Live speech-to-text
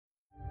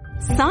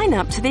Sign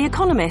up to The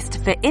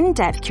Economist for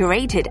in-depth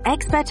curated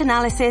expert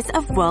analysis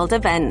of world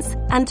events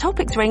and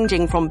topics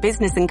ranging from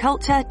business and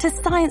culture to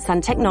science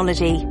and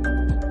technology.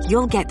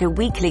 You'll get the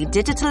weekly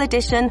digital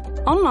edition,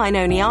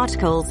 online-only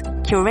articles,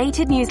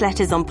 curated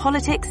newsletters on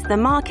politics, the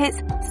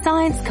markets,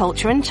 science,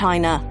 culture and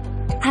China,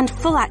 and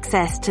full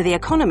access to The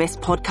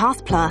Economist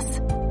Podcast Plus.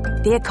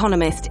 The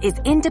Economist is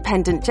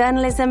independent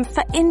journalism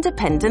for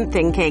independent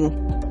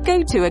thinking.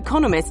 Go to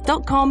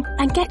economist.com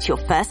and get your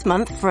first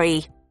month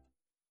free.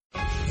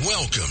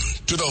 Welcome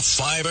to the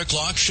 5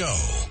 o'clock show.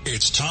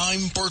 It's time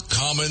for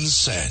Common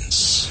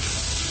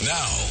Sense.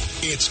 Now,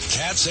 it's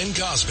Katz and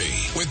Cosby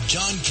with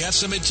John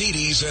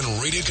Katzimatidis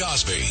and Rita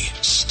Cosby,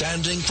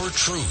 standing for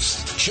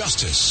truth,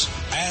 justice,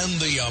 and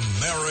the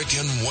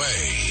American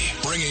way,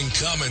 bringing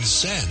common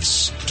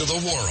sense to the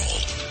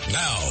world.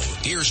 Now,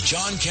 here's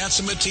John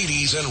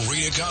Katzimatidis and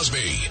Rita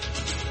Cosby.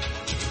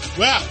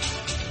 Well,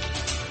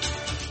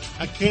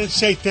 I can't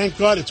say thank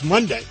God it's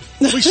Monday.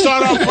 We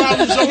start our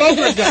problems all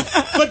over again.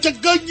 But the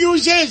good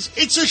news is,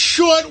 it's a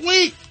short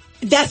week.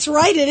 That's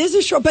right. It is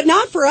a short, but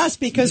not for us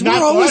because we're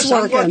always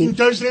working. I'm working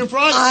Thursday and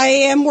Friday. I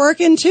am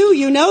working too.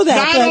 You know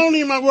that. Not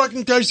only am I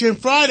working Thursday and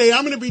Friday,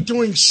 I'm going to be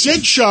doing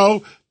Sid's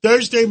show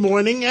Thursday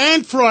morning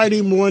and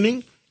Friday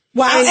morning.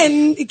 Wow.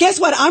 And guess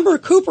what? I'm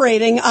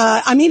recuperating.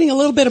 I'm eating a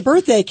little bit of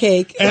birthday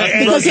cake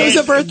because it was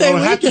a birthday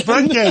weekend. Happy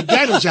birthday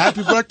again. It was a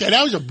happy birthday.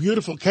 That was a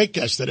beautiful cake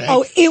yesterday.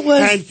 Oh, it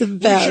was and the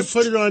best. We should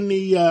put it on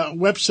the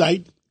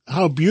website,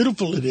 how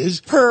beautiful it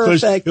is.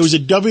 Perfect. It was a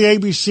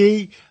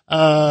WABC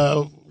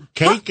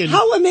cake.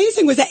 How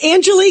amazing was that?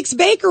 Angelique's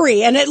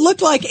Bakery. And it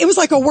looked like, it was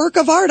like a work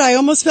of art. I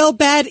almost felt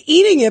bad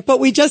eating it, but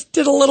we just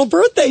did a little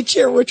birthday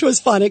cheer, which was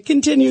fun. It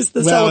continues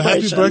the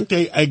celebration. Happy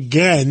birthday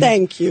again.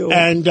 Thank you.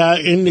 And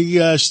in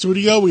the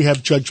studio, we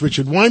have Judge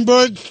Richard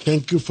Weinberg.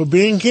 Thank you for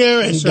being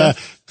here. And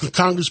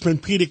Congressman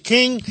Peter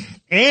King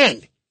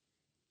and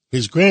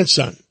his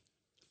grandson,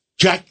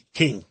 Jack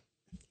King.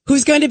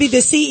 Who's going to be the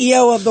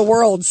CEO of the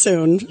world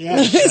soon.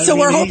 Yes, so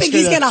we're hoping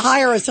he's going to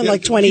hire us in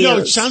like 20 years.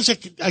 It sounds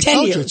like, I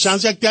told you, it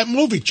sounds like that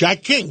movie,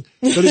 Jack King.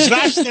 But his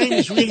last name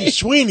is really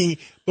Sweeney,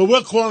 but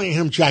we're calling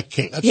him Jack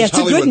King. That's it's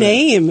a good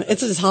name.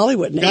 It's his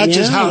Hollywood name. That's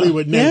his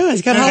Hollywood name. Yeah,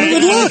 he's got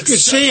Hollywood looks. You can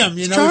see him,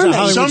 you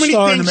know. So many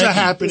things are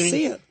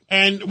happening.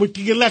 And with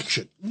the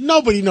election,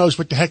 nobody knows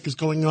what the heck is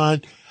going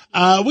on.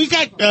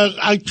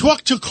 I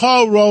talked to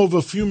Karl Rove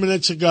a few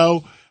minutes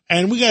ago.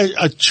 And we got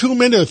a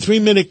 2-minute or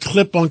 3-minute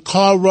clip on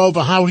Karl Rove,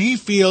 how he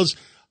feels.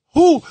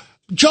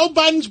 Joe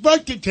Biden's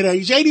birthday today.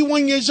 He's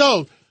 81 years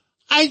old.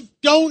 I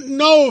don't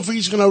know if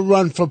he's going to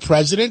run for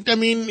president. I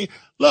mean,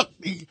 look,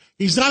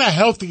 he's not a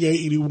healthy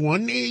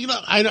 81. You know,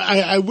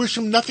 I wish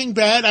him nothing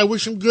bad. I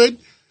wish him good.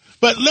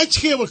 But let's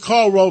hear what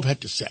Karl Rove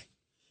had to say.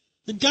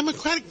 The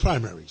Democratic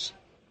primaries.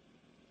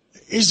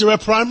 Is there a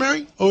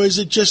primary, or is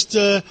it just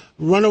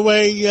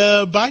runaway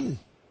Biden?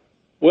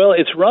 Well,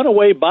 it's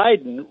runaway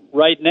Biden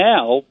right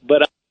now,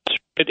 but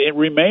it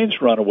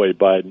remains runaway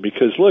Biden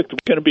because, look,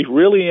 what's going to be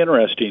really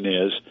interesting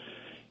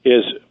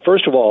is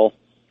first of all,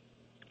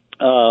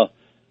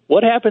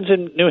 what happens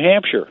in New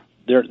Hampshire?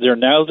 They're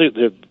now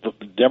the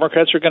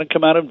Democrats are going to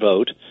come out and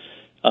vote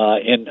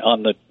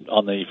on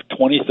the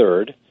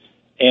 23rd,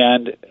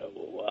 and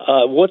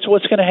what's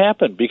going to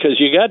happen? Because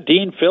you got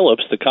Dean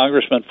Phillips, the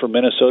congressman from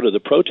Minnesota, the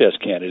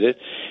protest candidate,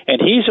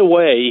 and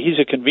he's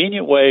a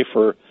convenient way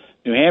for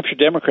New Hampshire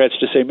Democrats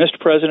to say, Mr.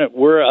 President,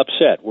 we're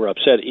upset. We're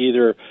upset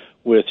either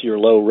with your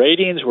low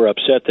ratings. We're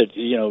upset that,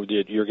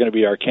 you're going to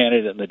be our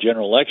candidate in the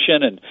general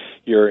election, and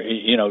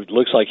it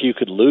looks like you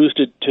could lose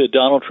to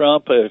Donald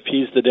Trump if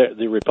he's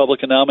the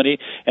Republican nominee,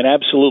 and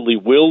absolutely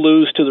will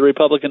lose to the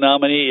Republican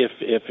nominee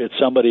if it's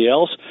somebody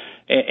else.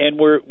 And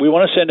we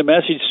want to send a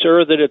message,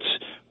 sir, that it's,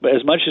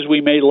 as much as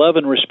we may love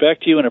and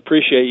respect you and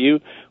appreciate you,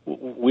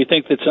 we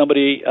think that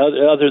somebody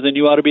other than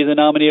you ought to be the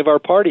nominee of our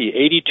party.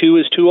 82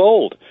 is too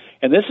old.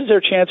 And this is their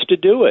chance to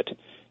do it.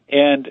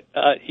 And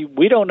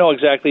we don't know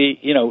exactly,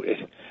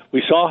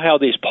 we saw how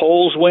these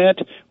polls went.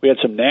 We had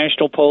some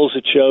national polls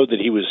that showed that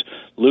he was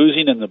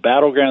losing in the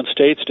battleground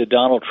states to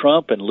Donald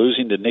Trump and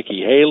losing to Nikki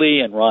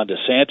Haley and Ron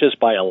DeSantis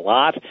by a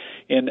lot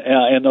in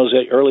those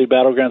early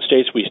battleground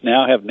states. We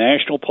now have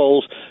national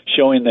polls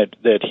showing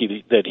that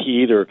he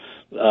either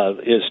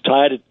is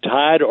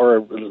tied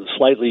or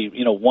slightly,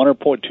 1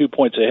 or 2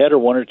 points ahead or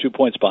 1 or 2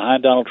 points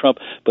behind Donald Trump,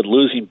 but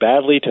losing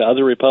badly to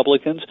other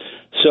Republicans.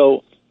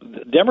 So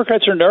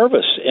Democrats are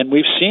nervous, and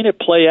we've seen it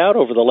play out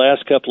over the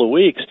last couple of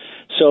weeks.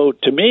 So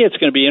to me, it's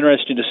going to be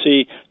interesting to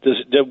see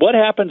what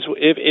happens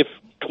if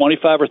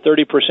 25 or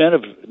 30%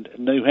 of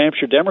New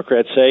Hampshire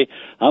Democrats say,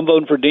 I'm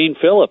voting for Dean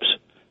Phillips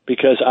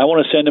because I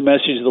want to send a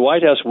message to the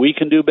White House, we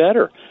can do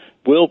better.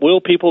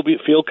 Will people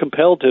feel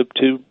compelled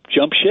to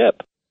jump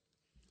ship?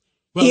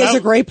 Well, he has a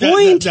great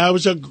point. That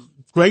was a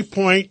Great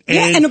point.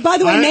 And by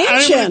the way, Manchin.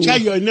 I'm going to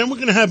tell you, and then we're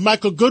going to have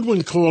Michael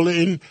Goodwin call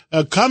in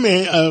about 2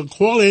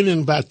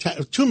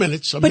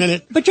 minutes, a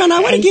minute. But John, I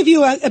want to give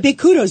you a big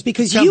kudos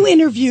because you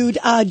interviewed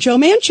Joe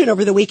Manchin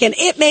over the weekend.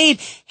 It made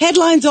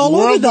headlines all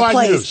over the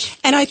place. News.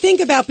 And I think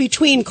about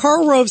between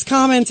Karl Rove's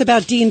comments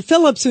about Dean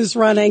Phillips, who's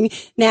running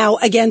now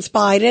against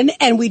Biden,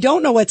 and we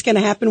don't know what's going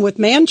to happen with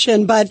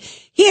Manchin, but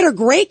he had a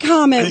great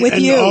comment with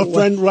you. And our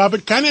friend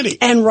Robert Kennedy.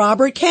 And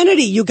Robert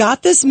Kennedy. You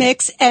got this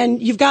mix,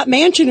 and you've got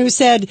Manchin who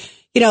said,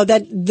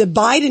 that the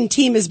Biden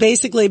team has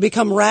basically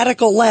become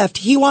radical left.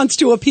 He wants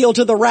to appeal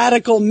to the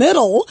radical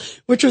middle,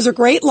 which was a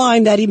great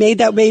line that he made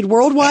that made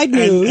worldwide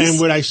news. And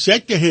what I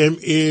said to him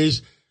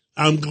is,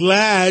 I'm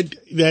glad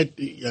that,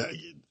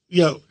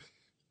 the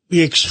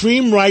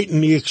extreme right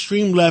and the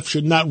extreme left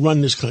should not run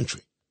this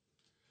country.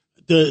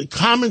 The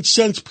common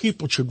sense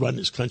people should run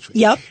this country.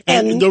 Yep.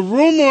 And the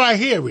rumor I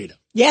hear, Rita.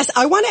 Yes,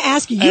 I want to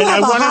ask you. You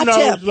have a hot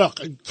tip.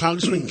 Look,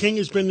 Congressman King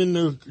has been in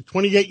the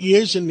 28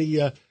 years in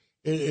the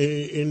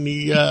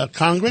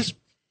Congress.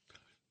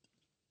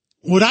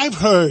 What I've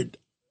heard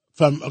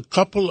from a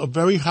couple of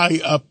very high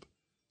up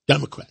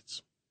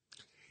Democrats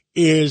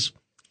is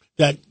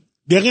that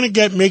they're going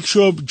to make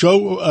sure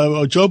Joe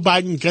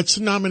Biden gets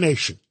the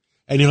nomination,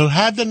 and he'll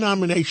have the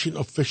nomination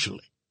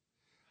officially.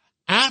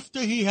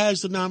 After he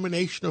has the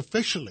nomination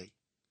officially,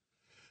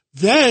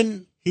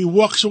 then he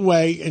walks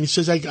away and he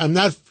says, I'm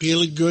not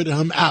feeling good,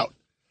 I'm out.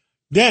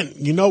 Then,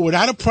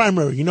 without a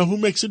primary, who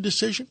makes the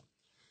decision?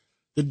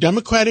 The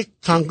Democratic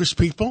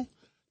Congresspeople,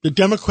 the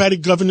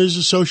Democratic Governors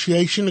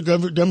Association,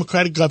 the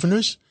Democratic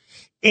governors,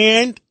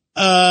 and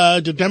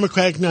the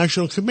Democratic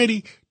National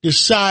Committee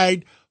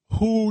decide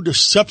who the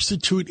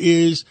substitute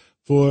is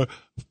for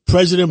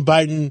President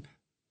Biden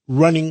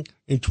running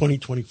in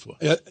 2024.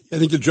 I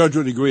think the judge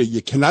would agree.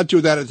 You cannot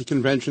do that at the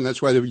convention.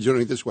 That's why they're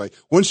doing it this way.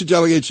 Once the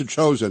delegates are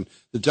chosen,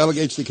 the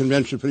delegates of the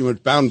convention are pretty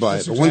much bound by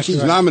it. But once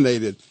he's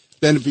nominated,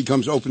 then it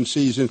becomes open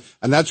season,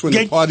 and that's when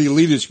the party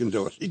leaders can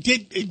do it.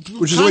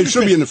 Which is the way it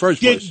should be in the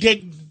first place.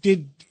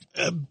 Did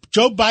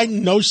Joe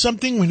Biden know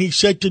something when he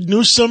said to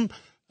Newsom,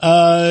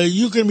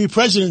 you're going to be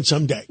president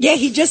someday? Yeah,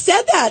 he just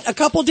said that a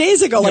couple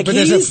days ago.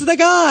 He's the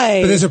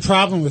guy. But there's a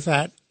problem with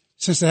that,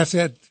 since they have to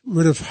get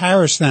rid of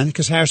Harris then,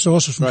 because Harris is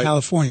also from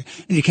California.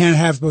 And you can't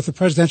have both the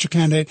presidential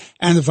candidate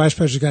and the vice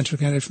presidential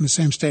candidate from the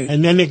same state.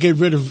 And then they get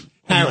rid of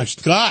Harris.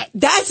 Oh my God.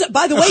 That's,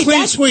 by the way,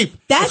 clean sweep.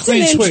 That's an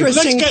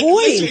interesting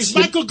point. Is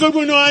Michael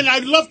Goodwin on?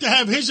 I'd love to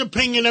have his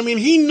opinion. I mean,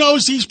 he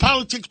knows these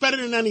politics better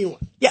than anyone.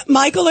 Yeah,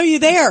 Michael, are you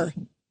there?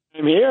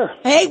 I'm here.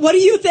 Hey, what do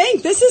you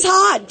think? This is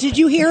hot. Did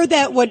you hear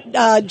that what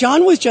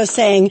John was just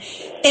saying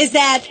is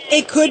that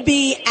it could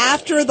be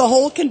after the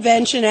whole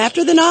convention,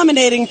 after the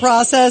nominating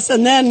process,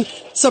 and then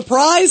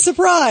surprise,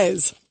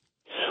 surprise.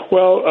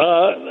 Well,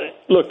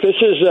 look, this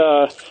is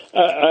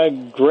a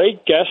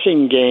great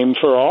guessing game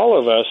for all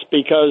of us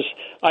because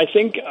I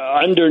think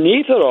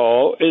underneath it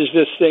all is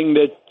this thing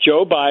that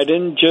Joe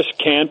Biden just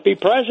can't be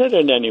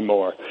president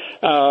anymore.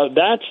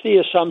 That's the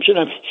assumption.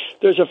 I mean,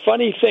 there's a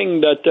funny thing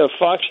that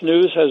Fox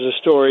News has a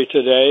story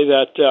today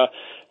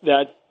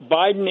that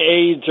Biden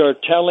aides are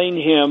telling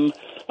him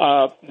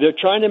they're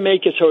trying to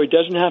make it so he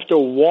doesn't have to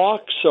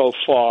walk so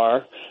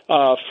far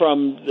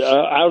from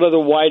out of the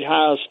White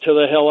House to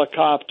the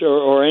helicopter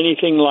or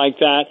anything like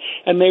that,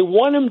 and they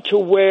want him to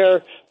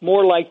wear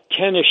more like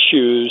tennis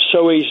shoes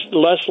so he's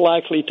less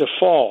likely to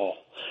fall.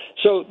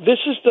 So this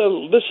is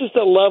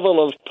the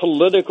level of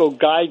political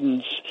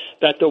guidance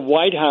that the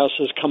White House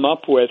has come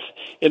up with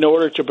in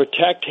order to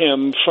protect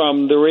him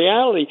from the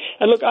reality.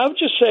 And look, I would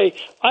just say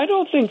I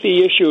don't think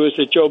the issue is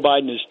that Joe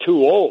Biden is too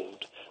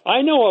old.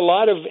 I know a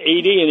lot of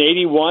 80 and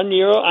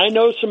 81-year-olds. I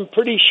know some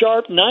pretty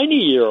sharp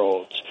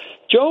 90-year-olds.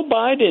 Joe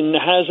Biden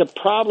has a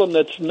problem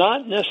that's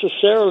not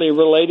necessarily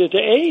related to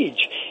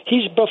age.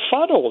 He's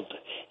befuddled.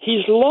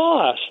 He's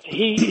lost.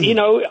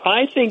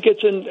 I think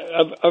it's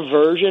a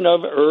version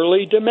of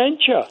early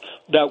dementia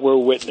that we're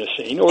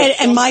witnessing, or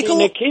something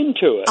Michael, akin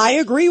to it. I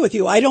agree with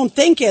you. I don't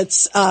think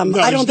it's.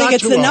 I don't think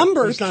it's the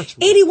numbers.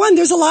 81.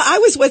 There's a lot. I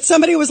was with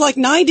somebody who was like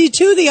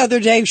 92 the other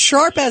day,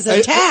 sharp as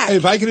a tack.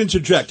 If I can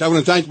interject, I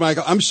want to thank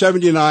Michael. I'm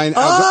 79.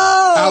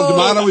 Al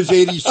D'Amato is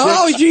 86.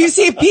 Oh, do you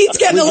see Pete's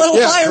getting a little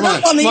fired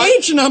up on the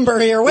age number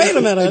here? Wait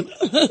a minute.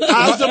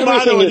 Al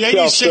D'Amato is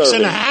 86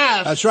 and a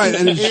half. That's right.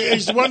 And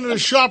he's one of the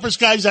sharpest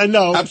guys I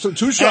know. Absolutely,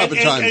 too sharp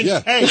at times.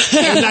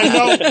 And I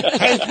know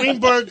Hank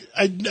Greenberg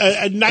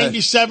at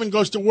 97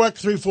 goes to work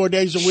 3-4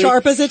 days a week.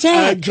 Sharp as a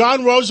tack.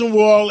 John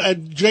Rosenwald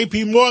at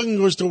J.P. Morgan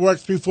goes to work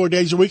 3-4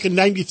 days a week at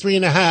 93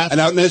 and a half. And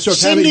out in Nassau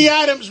Cindy County,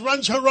 Adams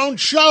runs her own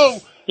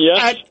show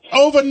at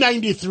over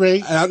 93.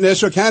 And out in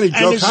Nassau County,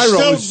 Joe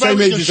Cairo is the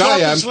same age as I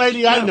am.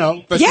 Lady I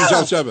know. But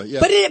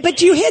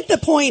you hit the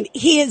point.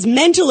 He has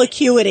mental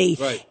acuity.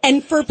 Right.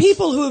 And for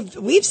people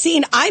we've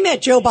seen, I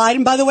met Joe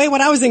Biden, by the way,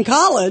 when I was in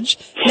college.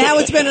 Now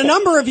it's been a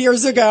number of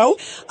years ago.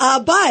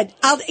 But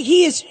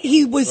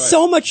he was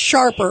so much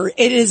sharper.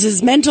 It is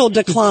his mental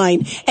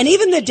decline. And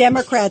even the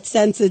Democrats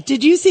sense it.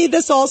 Did you see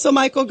this also,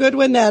 Michael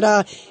Goodwin,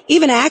 that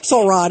even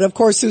Axelrod, of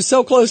course, who's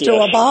so close to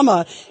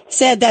Obama,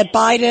 said that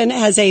Biden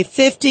has a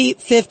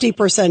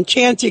 50%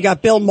 chance. You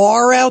got Bill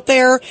Maher out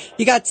there.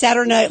 You got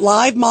Saturday Night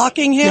Live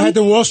mocking him. You had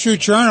the Wall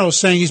Street Journal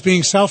saying he's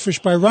being selfish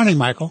by running,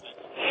 Michael.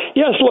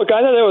 Yes, look,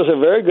 I thought that was a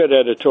very good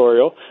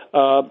editorial.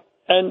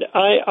 And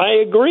I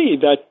agree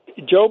that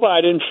Joe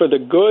Biden, for the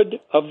good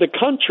of the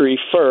country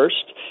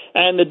first,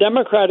 and the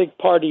Democratic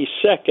Party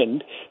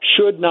second,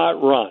 should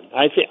not run.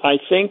 I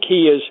think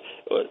he is.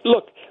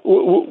 Look,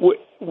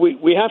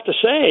 we have to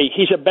say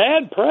he's a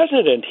bad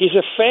president. He's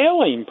a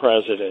failing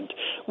president,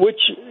 which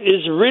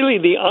is really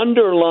the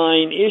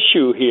underlying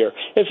issue here.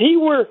 If he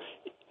were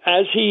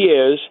as he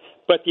is,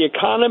 but the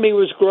economy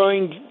was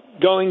going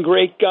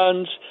great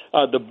guns,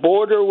 the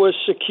border was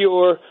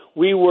secure,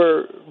 we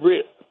were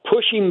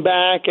pushing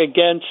back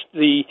against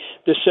the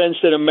sense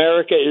that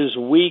America is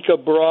weak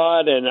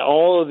abroad and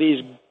all of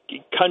these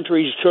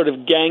countries sort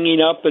of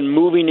ganging up and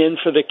moving in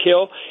for the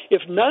kill.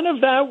 If none of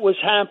that was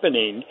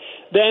happening,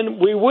 then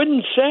we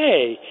wouldn't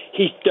say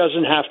he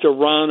doesn't have to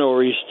run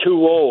or he's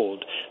too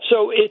old.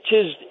 So it's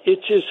his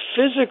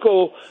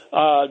physical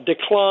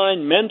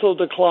decline, mental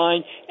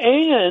decline,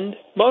 and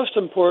most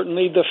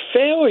importantly, the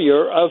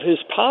failure of his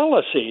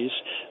policies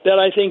that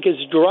I think is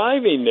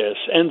driving this.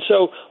 And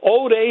so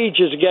old age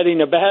is getting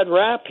a bad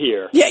rap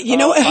here. Yeah, you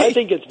know, I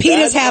think it's Pete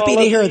is happy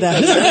to hear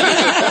that.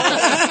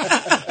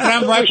 And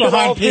I'm right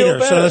behind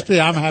Peter, so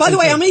I'm happy. By the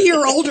way, I'm a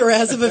year older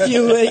as of a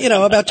few,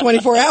 about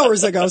 24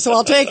 hours ago, so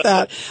I'll take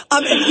that.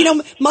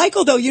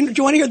 Michael, though, do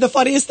you want to hear the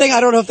funniest thing?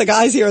 I don't know if the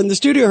guys here in the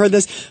studio heard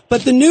this,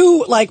 but the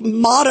new,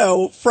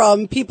 motto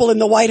from people in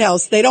the White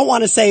House, they don't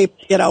want to say,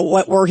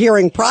 what we're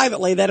hearing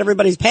privately, that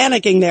everybody's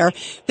panicking there.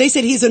 They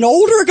said he's an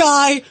older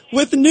guy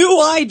with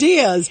new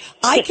ideas.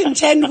 I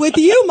contend with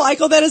you,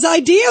 Michael, that his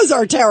ideas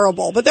are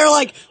terrible. But they're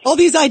like, oh,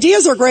 these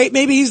ideas are great.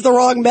 Maybe he's the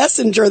wrong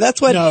messenger. That's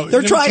what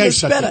they're trying to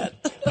spin it.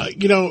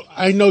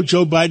 I know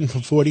Joe Biden for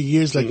 40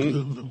 years,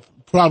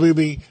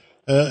 probably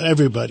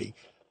everybody.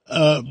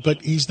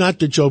 But he's not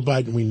the Joe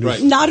Biden we knew.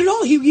 Right. Not at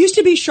all. He used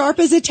to be sharp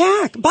as a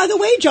tack. By the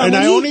way, John, and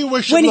I only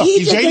wish him luck.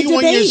 He's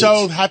 81 years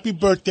old. Happy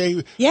birthday,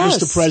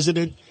 Mr.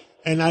 President.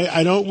 And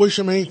I don't wish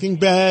him anything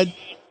bad,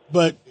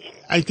 but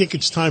I think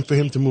it's time for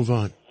him to move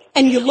on.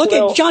 And you look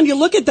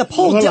at the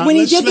poll when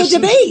he did the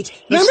debate.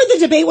 Remember the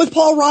debate with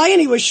Paul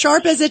Ryan? He was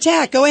sharp as a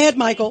tack. Go ahead,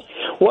 Michael.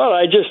 Well,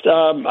 I don't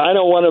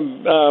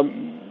want to,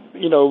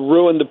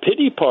 ruin the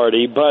pity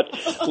party, but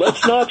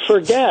let's not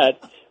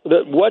forget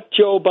that what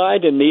Joe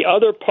Biden, the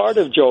other part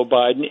of Joe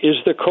Biden, is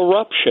the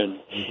corruption,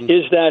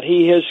 is that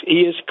he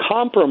is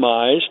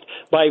compromised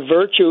by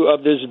virtue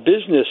of his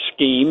business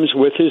schemes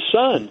with his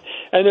son.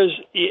 And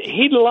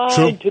he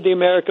lied to the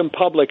American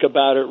public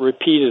about it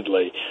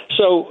repeatedly.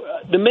 So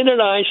the minute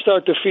I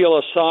start to feel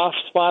a soft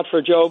spot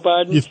for Joe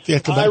Biden,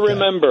 I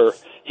remember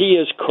he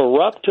is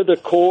corrupt to the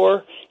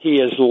core. He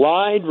has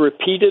lied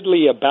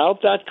repeatedly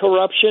about that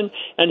corruption,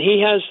 and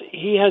he has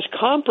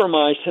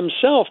compromised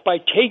himself by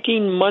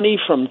taking money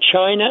from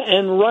China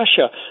and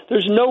Russia.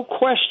 There's no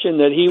question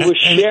that he was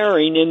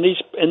sharing in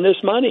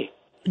this money.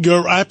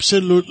 You're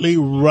absolutely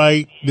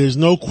right. There's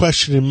no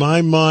question in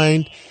my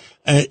mind.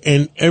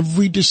 And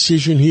every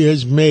decision he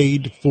has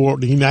made for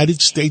the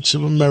United States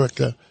of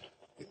America,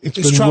 it's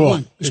been troubling.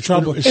 Wrong. It's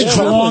troubling. It's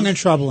wrong and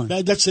troubling.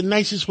 That's the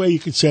nicest way you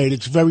could say it.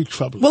 It's very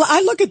troubling. Well,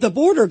 I look at the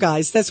border,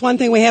 guys. That's one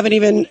thing we haven't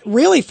even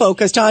really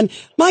focused on.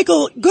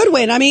 Michael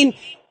Goodwin, I mean,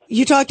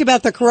 you talked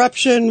about the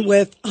corruption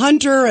with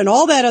Hunter and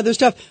all that other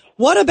stuff.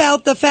 What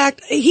about the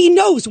fact he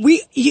knows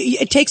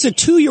it takes a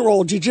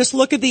 2-year-old. You just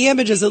look at the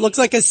images. It looks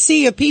like a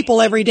sea of people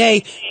every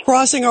day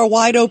crossing our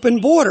wide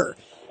open border.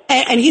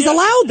 And he's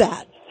allowed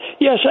that.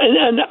 Yes,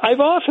 and I've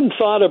often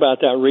thought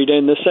about that, Rita,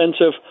 in the sense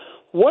of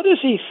what does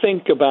he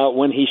think about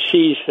when he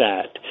sees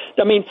that?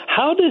 I mean,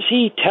 how does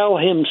he tell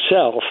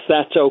himself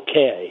that's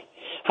okay?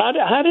 How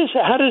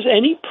does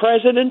any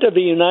president of the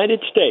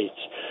United States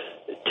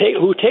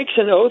who takes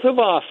an oath of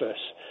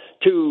office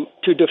to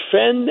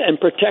defend and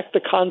protect the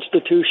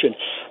Constitution,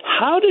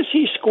 how does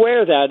he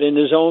square that in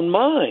his own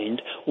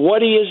mind,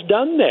 what he has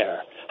done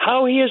there?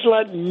 How he has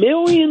let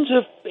millions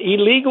of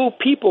illegal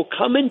people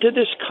come into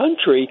this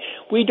country.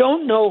 We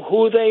don't know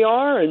who they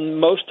are in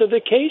most of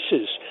the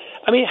cases.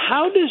 I mean,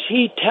 how does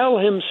he tell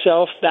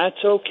himself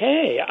that's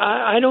okay?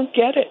 I don't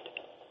get it.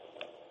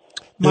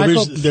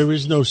 Michael, there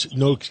is no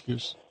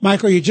excuse.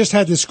 Michael, you just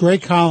had this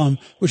great column,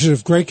 which is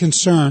of great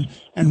concern,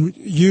 and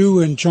you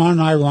and John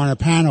and I were on a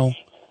panel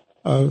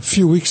a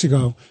few weeks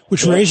ago,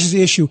 which raises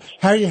the issue,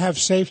 how do you have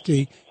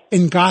safety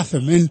in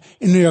Gotham, in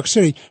New York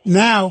City?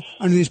 Now,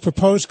 under these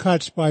proposed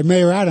cuts by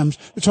Mayor Adams,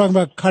 they're talking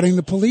about cutting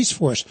the police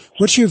force.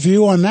 What's your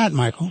view on that,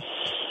 Michael?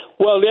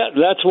 Well, yeah,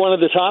 that's one of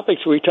the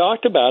topics we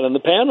talked about in the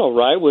panel,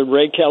 right, with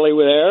Ray Kelly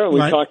there. We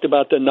talked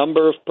about the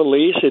number of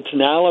police. It's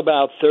now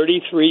about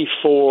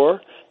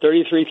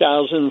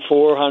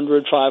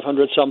 33,400,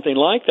 500, something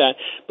like that.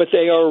 But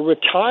they are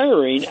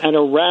retiring at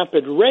a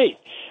rapid rate.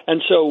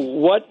 And so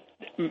what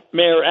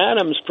Mayor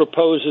Adams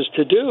proposes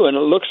to do, and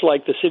it looks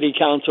like the city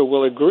council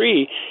will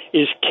agree,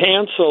 is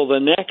cancel the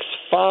next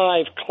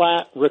 5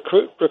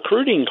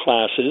 recruiting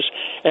classes,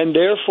 and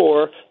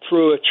therefore,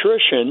 through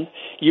attrition,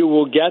 you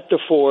will get the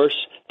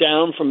force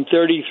down from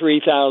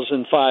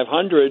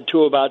 33,500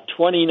 to about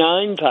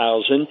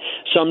 29,000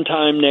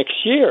 sometime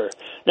next year.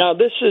 Now,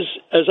 this is,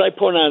 as I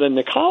point out in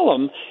the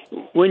column,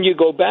 when you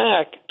go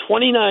back,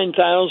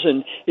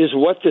 29,000 is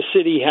what the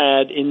city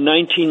had in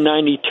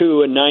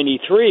 1992 and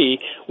 93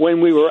 when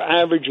we were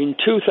averaging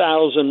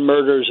 2,000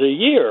 murders a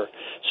year.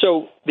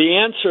 So the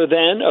answer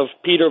then of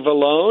Peter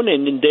Vallone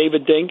and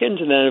David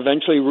Dinkins and then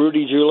eventually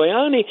Rudy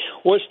Giuliani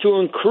was to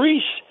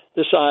increase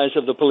the size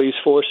of the police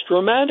force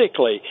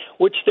dramatically,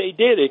 which they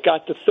did. It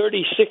got to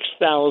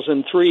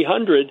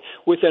 36,300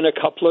 within a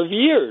couple of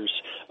years.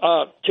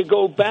 To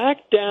go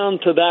back down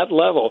to that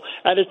level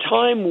at a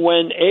time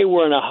when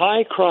we're in a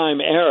high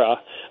crime era,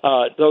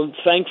 though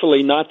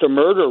thankfully not the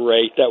murder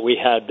rate that we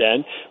had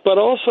then, but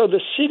also the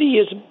city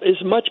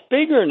is much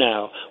bigger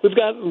now. We've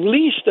got at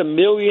least 1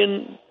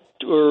 million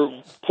or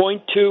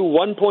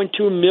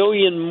 1.2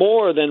 million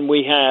more than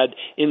we had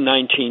in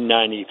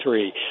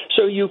 1993.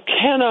 So you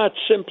cannot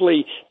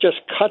simply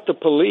just cut the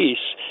police.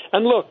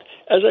 And look,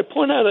 as I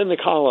point out in the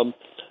column,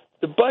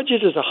 the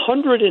budget is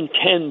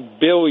 $110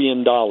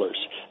 billion.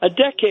 A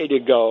decade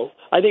ago,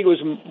 I think it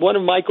was one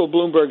of Michael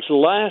Bloomberg's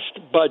last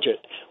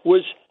budget,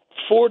 was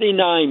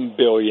 $49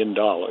 billion.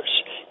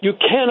 You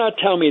cannot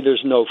tell me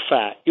there's no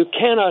fat. You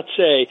cannot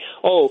say,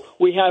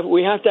 we have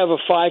to have a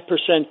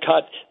 5%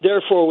 cut,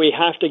 therefore we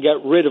have to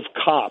get rid of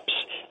cops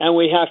and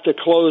we have to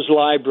close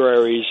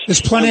libraries.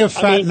 There's plenty of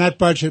fat in that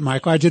budget,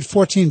 Michael. I did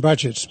 14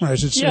 budgets when I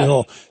was at City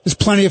Hall. There's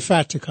plenty of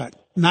fat to cut,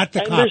 not the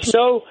cops.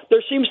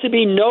 There seems to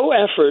be no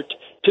effort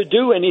to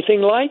do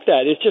anything like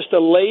that. It's just a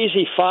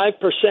lazy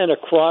 5%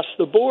 across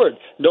the board.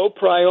 No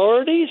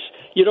priorities.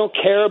 You don't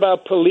care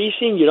about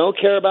policing. You don't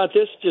care about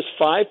this, just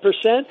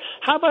 5%.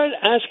 How about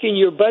asking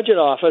your budget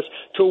office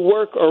to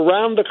work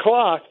around the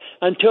clock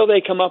until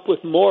they come up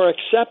with more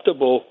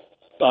acceptable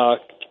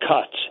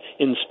cuts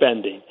in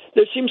spending?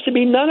 There seems to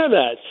be none of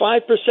that.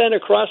 5%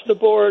 across the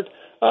board.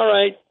 All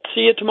right,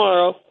 see you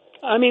tomorrow.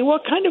 I mean,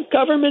 what kind of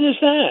government is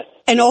that?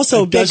 And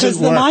also because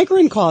the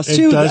migrant costs,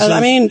 too. I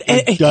mean, come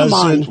on. It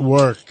doesn't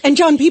work. And,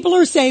 John, people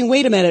are saying,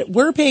 wait a minute,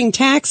 we're paying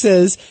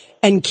taxes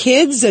and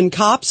kids and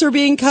cops are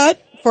being cut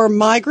for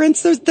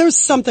migrants. There's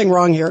something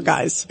wrong here,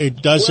 guys.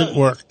 It doesn't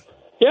work.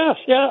 Yeah.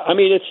 I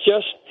mean, it's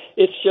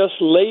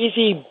just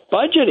lazy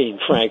budgeting,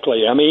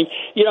 frankly. I mean,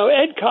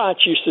 Ed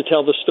Koch used to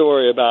tell the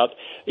story about,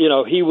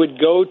 he would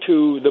go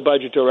to the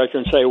budget director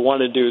and say, I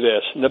want to do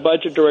this. And the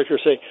budget director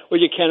would say,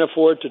 well, you can't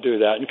afford to do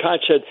that. And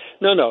Koch said,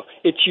 no,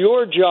 it's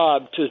your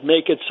job to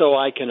make it so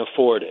I can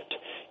afford it.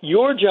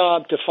 Your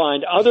job to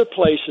find other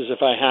places,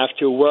 if I have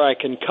to, where I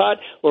can cut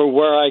or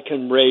where I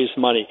can raise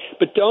money.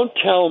 But don't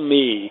tell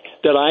me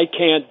that I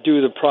can't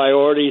do the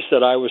priorities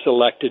that I was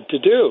elected to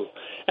do.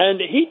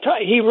 And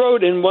he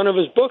wrote in one of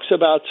his books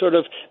about sort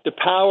of the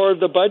power of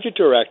the budget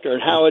director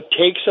and how it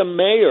takes a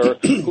mayor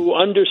who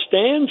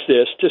understands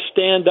this to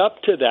stand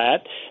up to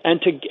that and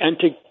to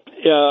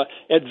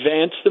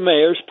advance the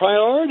mayor's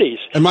priorities.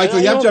 And Michael,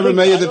 you have to have a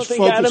mayor that's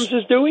focused. Adams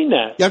is doing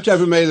that. You have to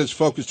have a mayor that's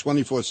focused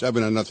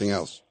 24/7 on nothing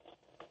else.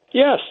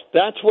 Yes,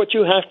 that's what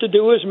you have to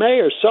do as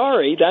mayor.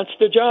 Sorry, that's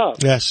the job.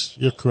 Yes,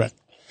 you're correct.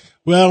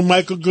 Well,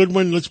 Michael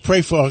Goodwin, let's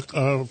pray for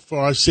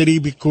our city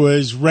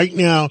because right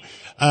now,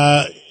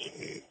 the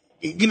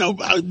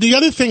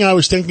other thing I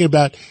was thinking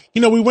about,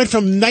 we went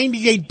from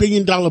 $98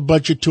 billion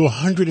budget to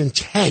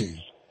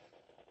 110.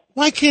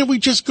 Why can't we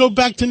just go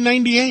back to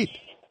 98?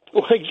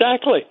 Well,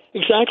 exactly.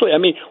 I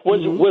mean,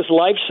 was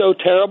life so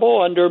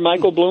terrible under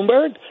Michael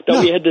Bloomberg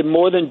that we had to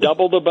more than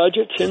double the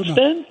budget since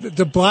then?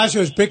 De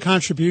Blasio's big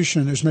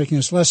contribution is making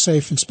us less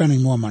safe and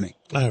spending more money.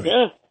 All right.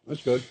 Yeah.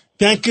 That's good.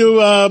 Thank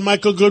you,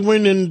 Michael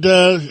Goodwin, and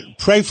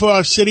pray for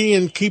our city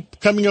and keep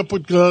coming up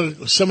with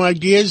some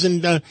ideas,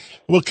 and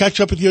we'll catch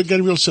up with you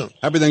again real soon.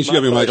 Happy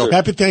Thanksgiving, Michael.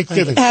 Happy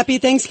Thanksgiving. Happy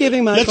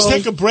Thanksgiving, Michael. Let's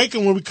take a break,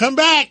 and when we come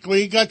back,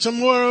 we got some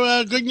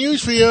more good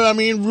news for you. I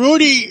mean,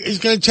 Rudy is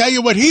going to tell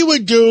you what he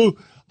would do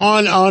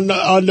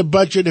on the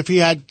budget if he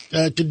had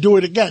to do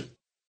it again.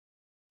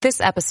 This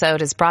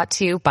episode is brought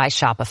to you by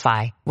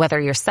Shopify. Whether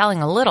you're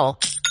selling a little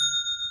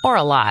or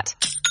a lot,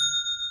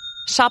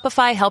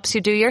 Shopify helps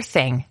you do your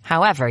thing,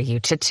 however you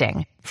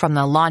cha-ching. From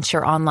the launch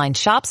your online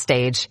shop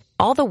stage,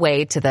 all the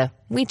way to the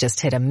we just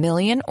hit 1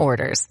 million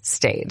orders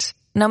stage.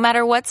 No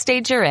matter what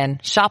stage you're in,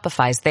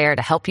 Shopify's there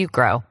to help you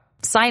grow.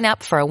 Sign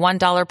up for a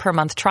 $1 per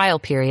month trial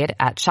period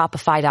at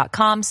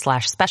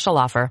shopify.com/special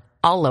offer,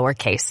 all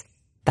lowercase.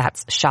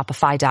 That's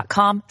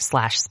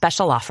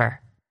shopify.com/special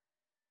offer.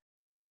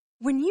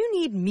 When you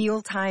need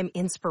mealtime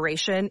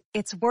inspiration,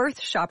 it's worth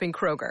shopping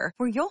Kroger,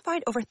 where you'll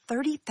find over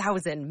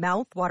 30,000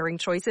 mouth-watering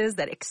choices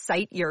that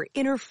excite your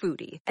inner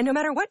foodie. And no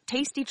matter what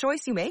tasty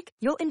choice you make,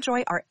 you'll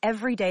enjoy our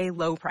everyday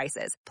low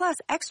prices, plus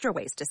extra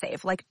ways to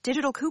save, like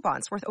digital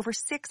coupons worth over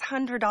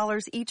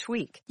 $600 each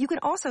week. You can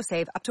also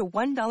save up to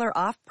 $1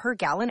 off per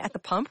gallon at the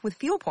pump with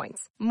fuel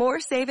points.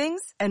 More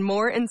savings and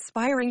more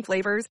inspiring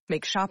flavors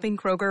make shopping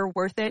Kroger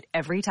worth it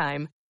every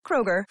time.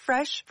 Kroger,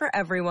 fresh for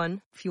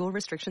everyone. Fuel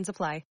restrictions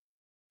apply.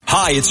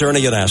 Hi, it's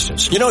Ernie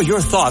Anastas. You know, your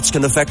thoughts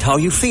can affect how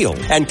you feel,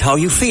 and how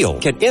you feel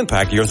can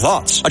impact your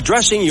thoughts.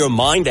 Addressing your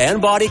mind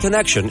and body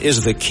connection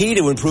is the key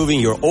to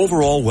improving your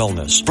overall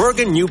wellness.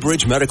 Bergen New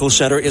Bridge Medical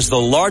Center is the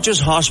largest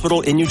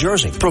hospital in New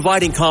Jersey,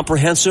 providing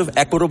comprehensive,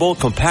 equitable,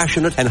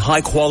 compassionate, and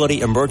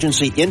high-quality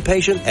emergency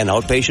inpatient and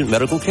outpatient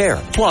medical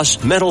care,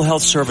 plus mental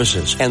health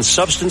services and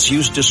substance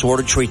use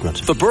disorder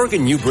treatment. The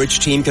Bergen New Bridge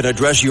team can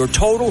address your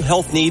total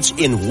health needs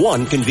in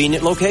one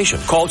convenient location.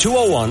 Call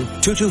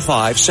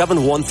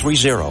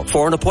 201-225-7130.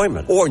 For an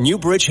appointment or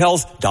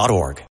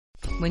newbridgehealth.org.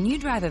 When you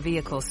drive a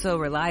vehicle so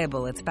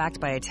reliable it's backed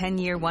by a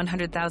 10-year,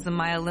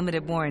 100,000-mile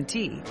limited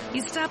warranty,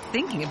 you stop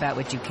thinking about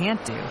what you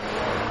can't do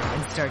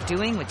and start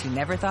doing what you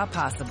never thought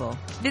possible.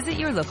 Visit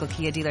your local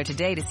Kia dealer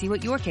today to see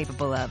what you're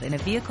capable of in a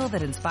vehicle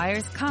that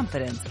inspires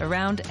confidence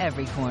around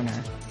every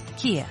corner.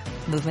 Kia,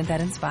 movement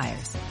that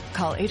inspires.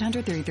 Call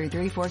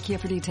 800-333-4KIA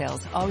for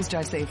details. Always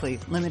drive safely.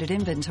 Limited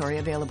inventory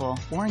available.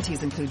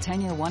 Warranties include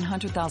 10-year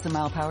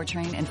 100,000-mile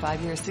powertrain and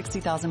 5-year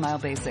 60,000-mile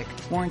basic.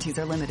 Warranties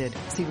are limited.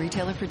 See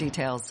retailer for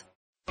details.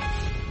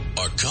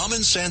 A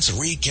common sense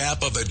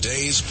recap of the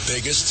day's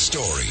biggest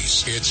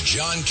stories. It's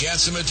John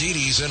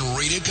Catsimatidis and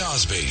Rita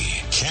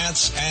Cosby.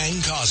 Katz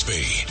and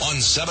Cosby on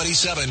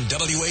 77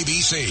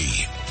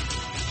 WABC.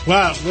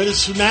 Wow, with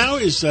us now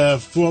is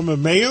former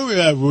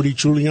Mayor Rudy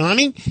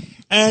Giuliani.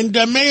 And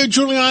Mayor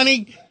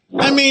Giuliani,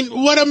 I mean,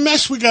 what a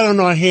mess we got on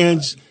our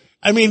hands.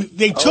 I mean,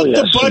 they took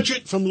the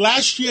budget from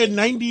last year,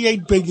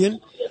 $98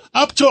 billion,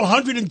 up to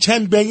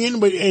 $110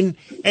 billion,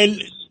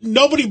 and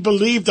nobody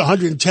believed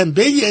 $110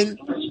 billion.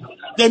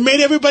 They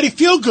made everybody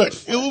feel good.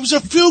 It was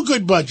a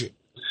feel-good budget.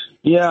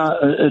 Yeah,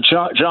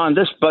 John,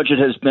 this budget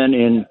has been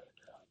in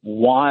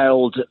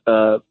wild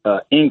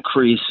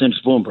increase since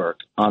Bloomberg,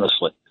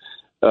 honestly.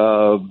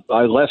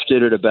 I left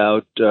it at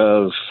about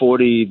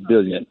 $40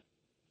 billion.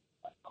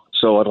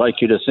 So I'd like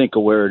you to think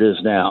of where it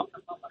is now.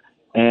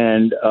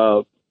 And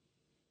all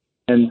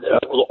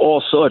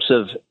sorts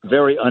of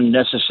very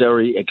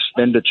unnecessary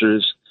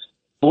expenditures.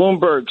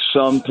 Bloomberg,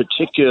 some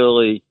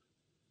particularly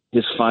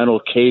his final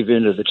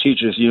cave-in to the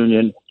teachers'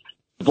 union.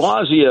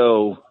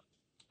 Blasio,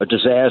 a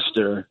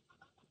disaster.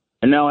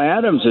 And now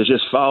Adams is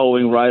just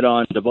following right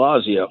on de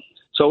Blasio.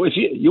 So if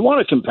you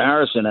want a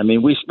comparison, I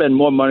mean, we spend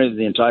more money than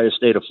the entire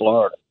state of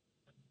Florida.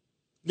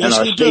 Yes,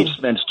 and our state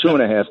spends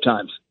 2.5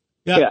 times.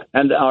 Yeah,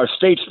 and our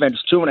state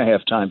spends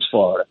 2.5 times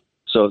Florida.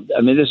 So,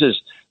 I mean,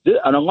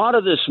 and a lot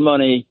of this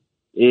money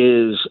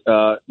is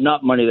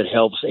not money that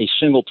helps a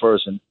single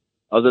person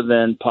other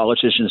than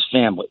politicians'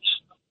 families.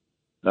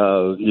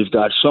 You've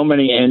got so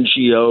many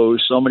NGOs,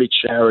 so many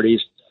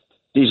charities.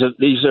 These are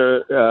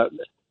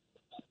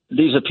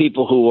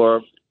people who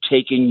are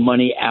taking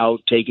money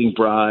out, taking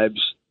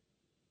bribes.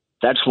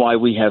 That's why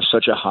we have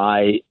such a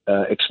high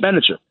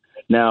expenditure.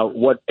 Now,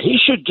 what he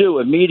should do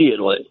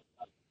immediately,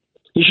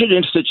 he should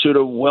institute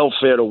a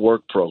welfare to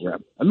work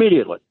program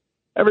immediately.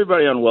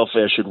 Everybody on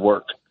welfare should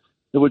work.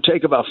 It would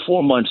take about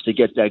 4 months to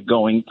get that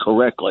going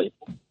correctly.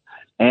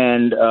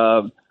 And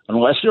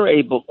unless you're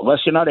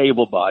not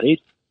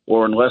able-bodied,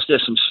 or unless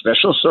there's some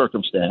special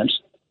circumstance,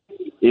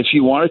 if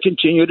you want to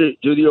continue to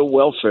do your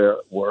welfare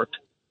work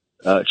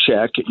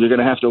check, you're going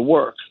to have to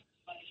work.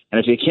 And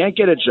if you can't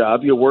get a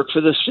job, you work for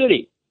the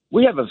city.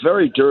 We have a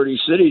very dirty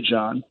city,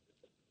 John.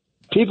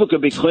 People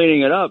could be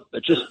cleaning it up.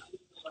 It just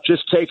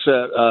takes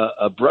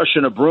a brush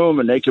and a broom,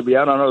 and they could be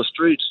out on those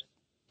streets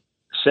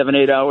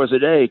 7-8 hours a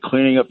day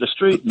cleaning up the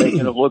street,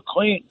 making it look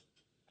clean.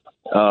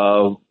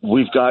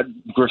 We've got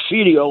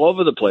graffiti all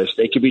over the place.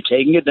 They could be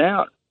taking it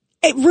down.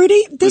 Hey,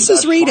 Rudy, this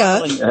is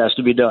Rita. It has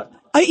to be done.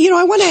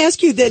 I want to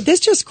ask you that this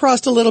just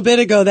crossed a little bit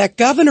ago that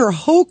Governor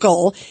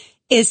Hochul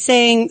is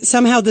saying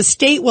somehow the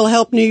state will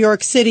help New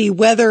York City,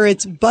 whether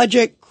it's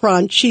budget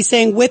crunch. She's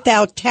saying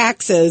without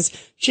taxes.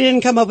 She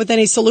didn't come up with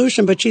any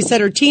solution, but she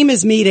said her team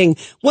is meeting.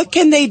 What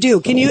can they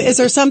do? Is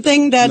there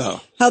something that,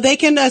 how they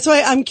can, that's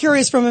why I'm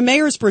curious from a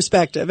mayor's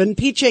perspective, and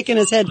Pete shaking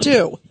his head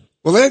too.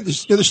 Well,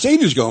 the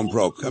state is going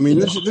broke. I mean,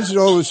 this is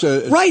all this.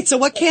 Right. So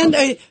what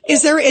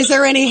is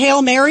there any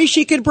Hail Mary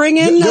she could bring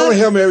in? The only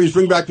Hail Mary is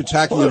bring back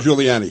Pataki and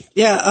Giuliani.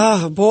 Yeah.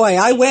 Oh boy,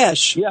 I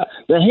wish. Yeah.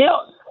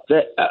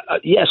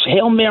 Yes,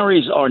 Hail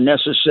Marys are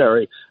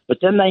necessary, but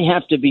then they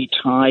have to be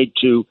tied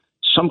to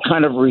some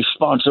kind of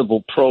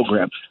responsible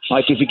program.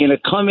 Like if you're going to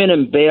come in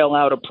and bail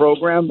out a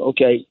program,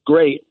 okay,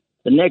 great.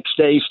 The next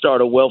day, start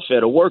a welfare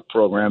to work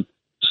program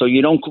so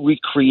you don't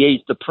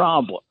recreate the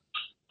problem.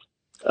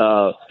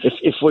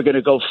 If we're going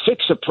to go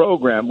fix a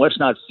program, let's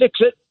not fix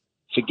it,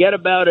 forget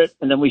about it,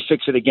 and then we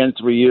fix it again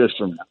 3 years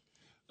from now.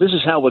 this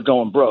is how we're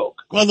going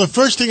broke. Well, the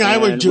first thing I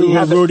would do,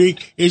 Rudy,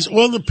 is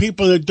all the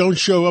people that don't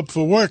show up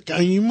for work. I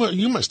mean,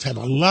 you must have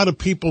a lot of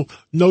people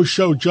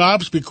no-show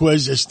jobs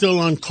because they're still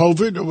on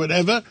COVID or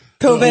whatever.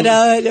 COVID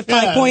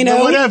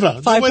 5.0.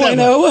 Whatever.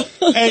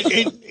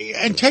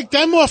 5.0. And take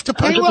them off the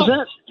payroll.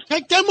 100%.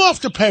 Take them off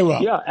the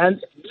payroll. Yeah,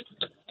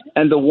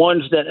 and the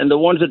ones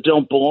that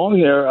don't belong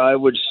here, I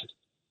would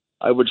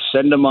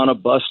send them on a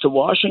bus to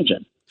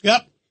Washington.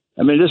 Yep.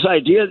 I mean, this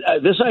idea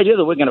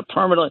that we're going to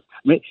permanently.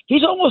 I mean,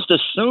 he's almost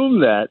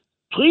assumed that.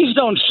 Please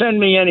don't send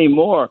me any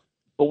more,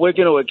 but we're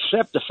going to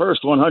accept the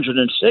first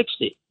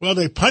 160. Well,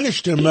 they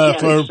punished him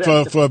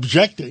for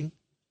objecting.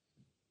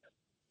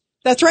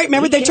 That's right.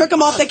 Remember, they took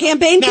him off the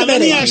campaign committee.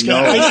 Let me ask you,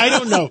 I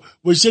don't know.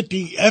 Was it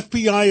the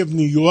FBI of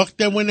New York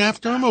that went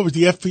after him, or was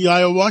the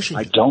FBI of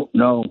Washington? I don't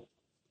know.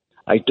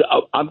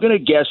 I'm going to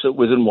guess it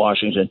was in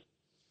Washington.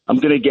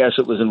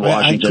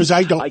 Because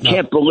I don't know. I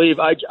can't believe.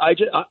 I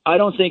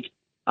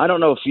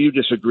don't know if you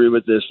disagree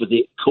with this, but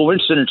the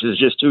coincidence is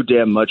just too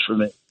damn much for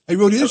me. Hey,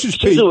 Rudy, this is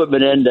particularly with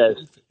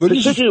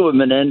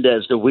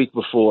Menendez the week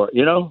before.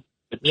 You know,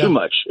 it's too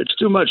much. It's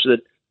too much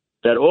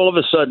that all of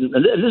a sudden,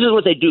 and this is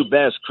what they do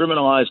best: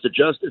 criminalize the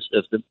justice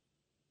system.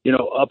 You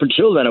know, up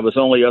until then, it was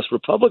only us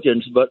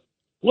Republicans. But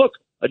look,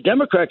 a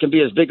Democrat can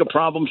be as big a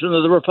problem as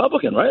the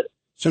Republican, right?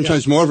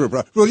 Sometimes more of a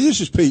problem. Rudy,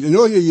 this is Pete. In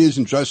all your years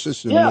in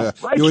justice, and, right,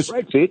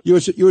 Pete.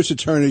 U.S.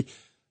 attorney.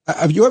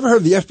 Have you ever heard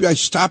of the FBI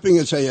stopping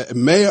a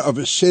mayor of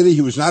a city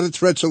who was not a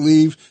threat to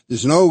leave?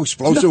 There's no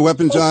explosive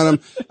weapons on him.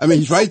 I mean,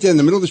 he's right there in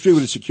the middle of the street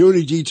with a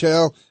security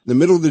detail in the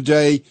middle of the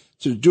day.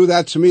 To do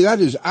that to me, that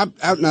is out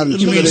and out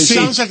intimidation.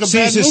 Sounds like a bad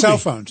movie. Seized his cell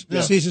phones.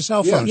 Yeah. Seized his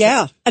cell phones.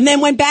 Yeah. And then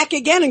went back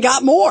again and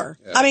got more.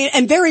 Yeah. I mean,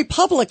 and very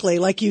publicly,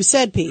 like you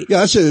said, Pete. Yeah,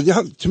 that's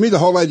it. To me, the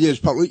whole idea is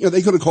public. You know,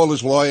 they could have called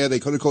his lawyer. They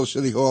could have called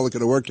City Hall. They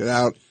could have worked it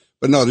out.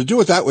 But no, to do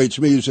it that way, to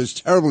me, is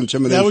just terrible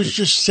intimidation. That was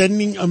just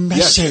sending a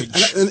message.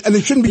 Yes. And they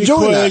shouldn't be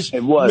doing that.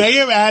 It was.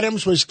 Mayor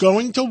Adams was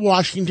going to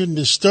Washington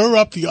to stir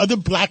up the other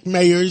black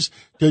mayors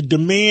to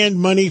demand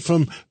money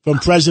from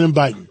President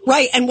Biden.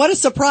 Right. And what a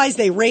surprise.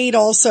 They raid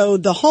also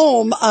the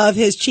home of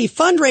his chief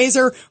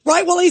fundraiser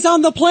right while he's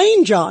on the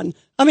plane, John.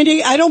 I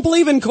mean, I don't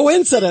believe in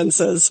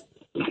coincidences.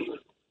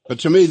 But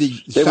to me,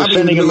 they were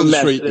sending him a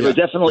message. They were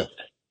definitely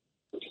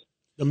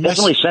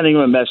sending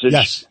him a message.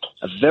 Yes.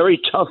 A very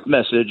tough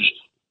message.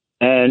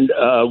 And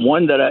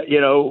one that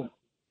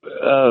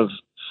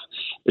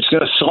it's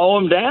going to slow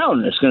him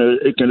down. It's going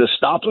to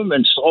stop him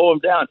and slow him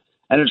down,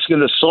 and it's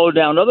going to slow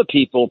down other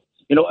people.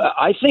 You know,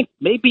 I think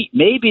maybe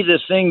the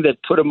thing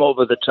that put him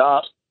over the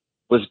top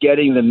was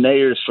getting the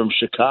mayors from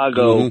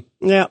Chicago.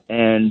 Mm-hmm. Yeah,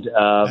 and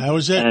that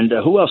was it. And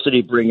who else did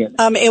he bring in?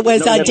 It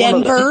was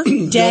Denver.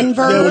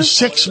 There were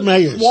 6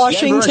 mayors.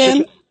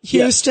 Washington,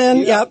 Houston.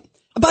 Yep.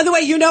 By the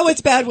way, you know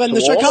it's bad when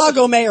the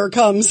Chicago mayor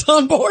comes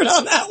on board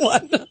on that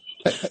one.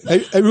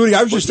 Hey, Rudy,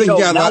 I was just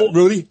thinking out loud.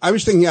 Rudy, I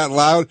was thinking out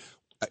loud.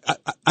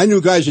 I knew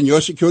guys in your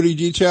security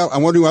detail.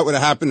 I'm wondering what would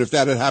have happened if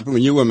that had happened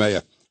when you were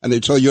mayor, and they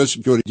told your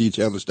security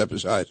detail to step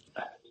aside.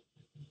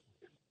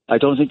 I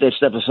don't think they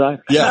step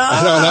aside. Yeah,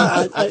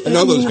 I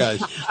know those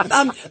guys.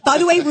 By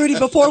the way, Rudy,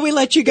 before we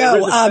let you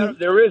go,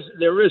 there is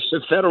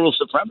federal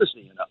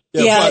supremacy, you know.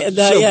 I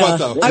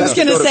was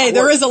going to say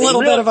there is a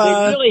little bit of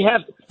a.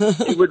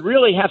 They would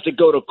really have to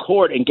go to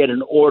court and get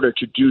an order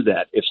to do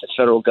that if the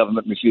federal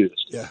government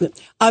refused. Yeah.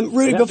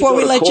 Rudy, before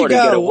we let you go,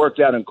 get it worked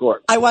out in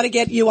court. I want to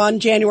get you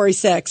on January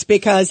 6th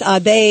because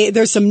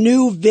there's some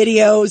new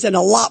videos and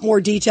a lot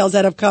more details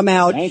that have come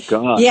out. Thank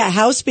God. Yeah,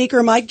 House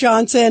Speaker Mike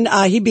Johnson,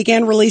 he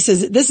began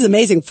releases. This is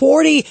amazing.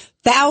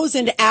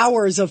 40,000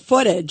 hours of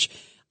footage.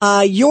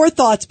 Your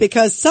thoughts,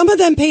 because some of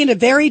them paint a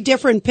very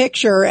different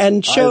picture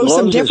and show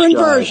some different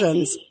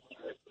versions.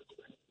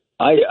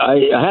 I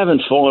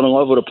haven't fallen in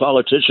love with a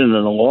politician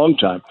in a long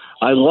time.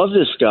 I love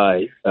this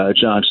guy,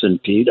 Johnson,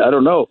 Pete. I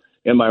don't know.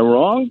 Am I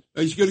wrong?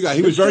 He's a good guy.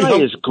 He was very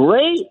helpful. Is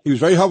great. He was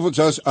very helpful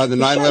to us on the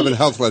 9/11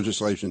 health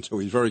legislation, so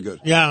he's very good.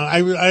 Yeah, I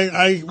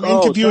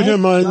interviewed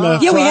him on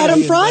Friday. Yeah, we had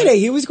him Friday.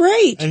 He was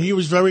great. And he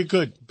was very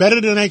good.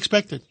 Better than I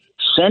expected.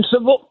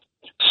 Sensible.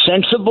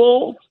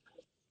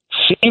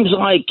 Seems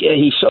like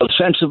he's so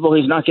sensible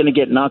he's not going to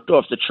get knocked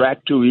off the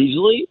track too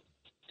easily.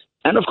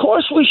 And, of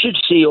course, we should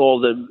see all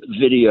the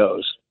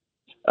videos.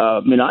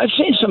 I mean, I've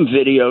seen some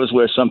videos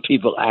where some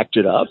people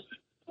acted up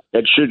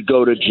that should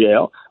go to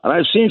jail. And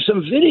I've seen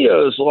some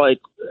videos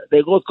like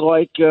they look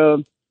like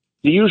the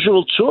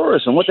usual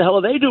tourists. And what the hell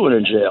are they doing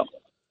in jail?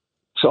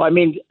 So, I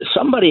mean,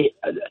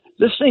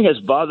 this thing has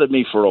bothered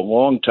me for a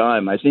long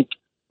time.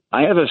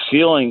 I have a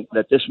feeling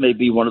that this may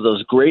be one of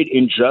those great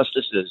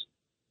injustices,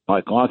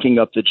 like locking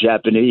up the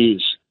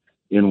Japanese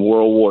in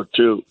World War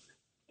II.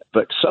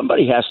 But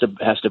somebody has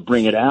to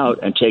bring it out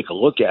and take a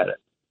look at it.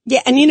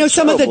 Yeah, and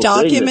some of the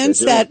documents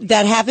that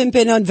haven't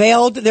been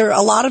unveiled, there are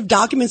a lot of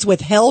documents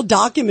withheld,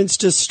 documents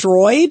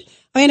destroyed.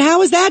 I mean,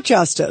 how is that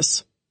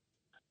justice?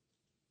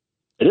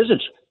 It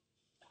isn't.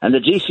 And the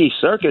D.C.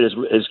 Circuit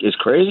is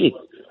crazy.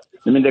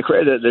 I mean, they're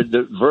crazy.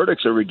 The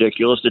verdicts are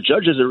ridiculous. The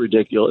judges are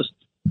ridiculous.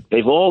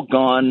 They've all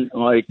gone,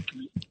 like,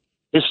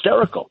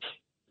 hysterical.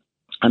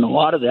 And a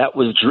lot of that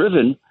was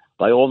driven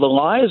by all the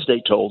lies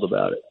they told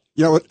about it.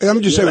 You know, let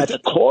me just say, at the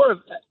core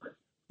of that,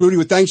 Rudy,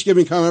 with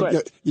Thanksgiving coming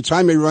up, your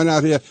time may run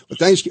out here.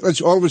 But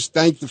let's always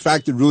thank the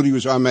fact that Rudy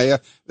was our mayor.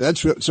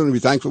 That's something to be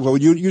thankful for.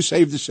 You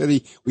saved the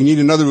city. We need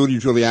another Rudy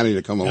Giuliani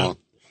to come along.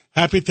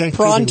 Happy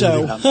Thanksgiving.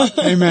 Pronto.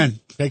 Amen.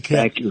 Take care.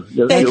 Thank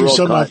you. Thank you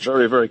so kind. much.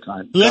 Very, very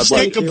kind. Let's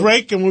take a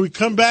break, and when we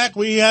come back,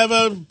 we have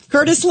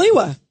Curtis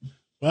Lewa.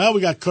 Well,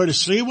 we got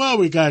Curtis Lewa.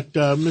 We got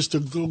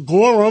Mr.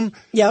 Gorham.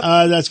 Yep.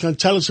 That's going to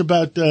tell us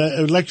about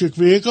electric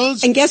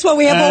vehicles. And guess what?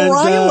 We have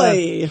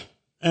O'Reilly.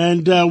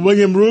 And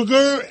William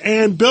Ruger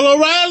and Bill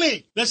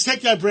O'Reilly. Let's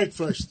take that break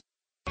first.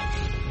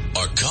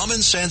 A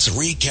common sense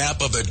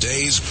recap of the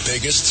day's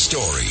biggest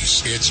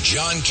stories. It's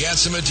John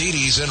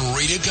Catsimatidis and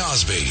Rita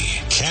Cosby.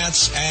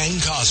 Katz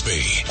and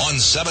Cosby on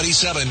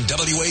 77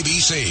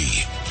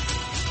 WABC.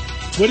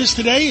 With us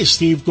today is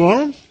Steve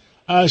Gorham.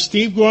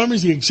 Steve Gorham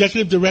is the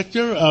executive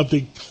director of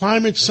the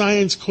Climate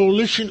Science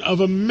Coalition of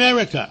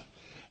America,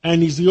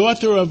 and he's the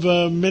author of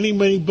many,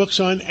 many books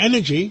on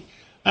energy.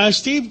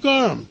 Steve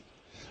Gorham,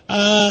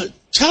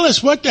 tell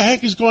us what the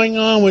heck is going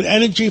on with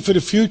energy for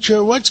the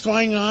future. What's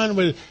going on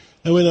with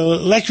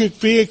electric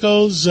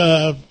vehicles,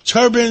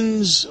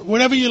 turbines,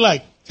 whatever you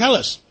like. Tell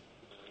us.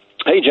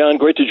 Hey, John,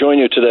 great to join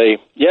you today.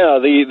 Yeah,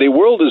 the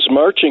world is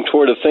marching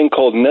toward a thing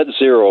called net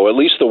zero. At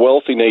least the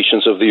wealthy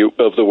nations of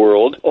the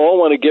world all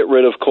want to get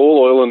rid of coal,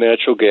 oil, and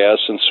natural gas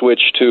and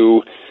switch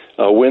to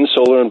wind,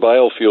 solar, and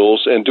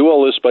biofuels, and do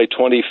all this by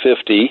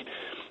 2050,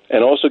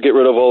 and also get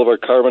rid of all of our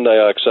carbon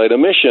dioxide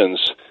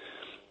emissions.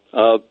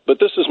 But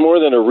this is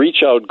more than a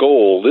reach-out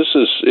goal. This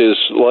is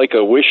like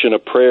a wish and a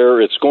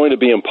prayer. It's going to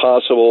be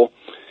impossible,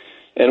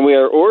 and we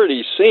are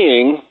already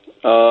seeing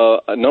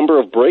a number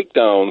of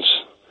breakdowns.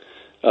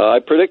 I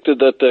predicted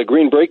that the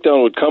green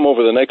breakdown would come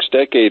over the next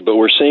decade, but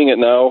we're seeing it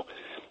now.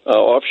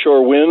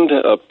 Offshore wind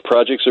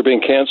projects are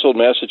being canceled.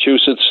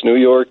 Massachusetts, New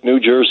York, New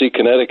Jersey,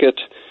 Connecticut.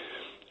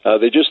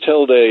 They just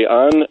held a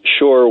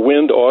onshore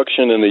wind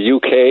auction in the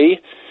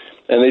UK,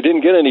 and they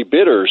didn't get any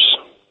bidders.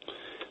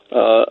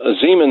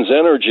 Siemens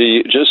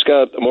Energy just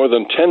got more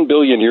than 10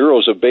 billion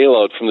euros of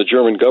bailout from the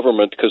German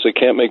government because they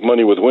can't make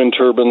money with wind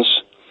turbines.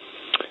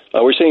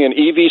 We're seeing an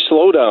EV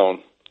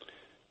slowdown.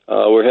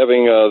 We're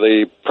having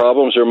the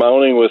problems are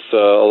mounting with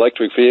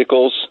electric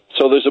vehicles.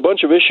 So there's a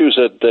bunch of issues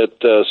that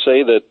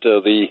say that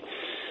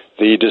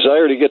the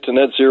desire to get to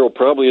net zero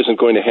probably isn't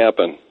going to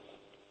happen.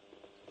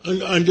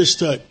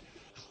 Understood.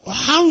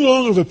 How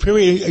long of a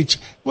period?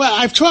 Well,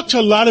 I've talked to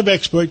a lot of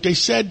experts. They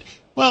said,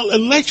 well,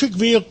 electric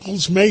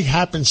vehicles may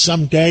happen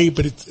someday,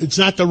 but it's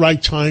not the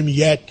right time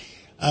yet.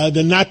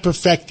 They're not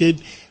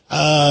perfected.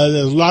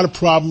 There's a lot of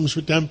problems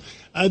with them.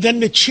 Then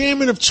the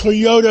chairman of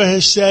Toyota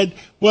has said,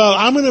 well,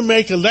 I'm going to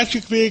make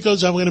electric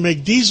vehicles, I'm going to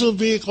make diesel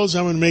vehicles,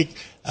 I'm going to make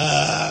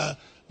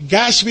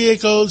gas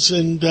vehicles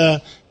and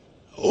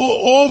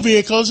all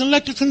vehicles, and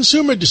let the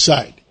consumer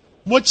decide.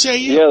 What say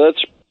you? Yeah,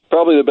 that's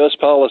probably the best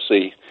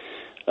policy.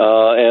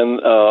 And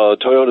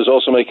Toyota's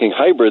also making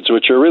hybrids,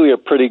 which are really a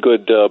pretty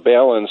good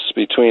balance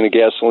between a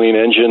gasoline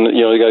engine.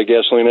 You know, you got a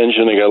gasoline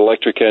engine, you got an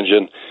electric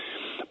engine.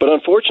 But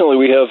unfortunately,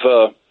 we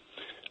have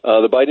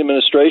the Biden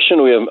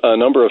administration. We have a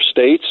number of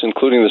states,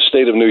 including the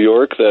state of New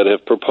York, that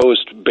have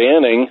proposed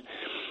banning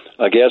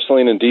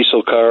gasoline and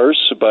diesel cars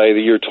by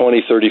the year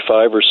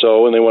 2035 or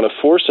so, and they want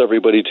to force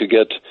everybody to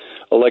get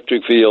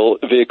electric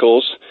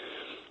vehicles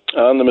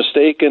on the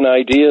mistaken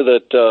idea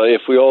that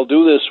if we all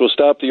do this, we'll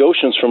stop the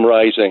oceans from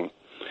rising,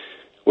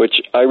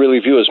 which I really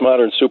view as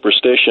modern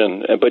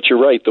superstition. But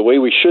you're right. The way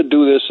we should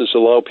do this is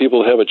allow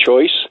people to have a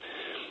choice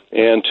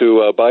and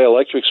to buy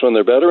electrics when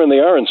they're better, and they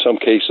are in some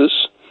cases.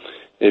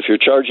 If you're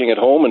charging at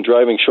home and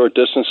driving short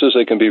distances,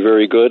 they can be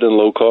very good and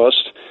low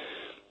cost.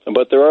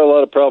 But there are a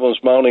lot of problems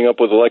mounting up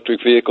with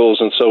electric vehicles,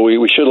 and so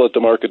we should let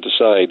the market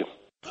decide.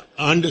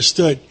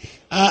 Understood.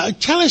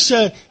 Tell us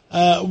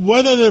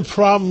what are the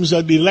problems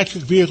that the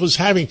electric vehicles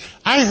having?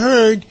 I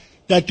heard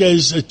that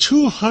there's a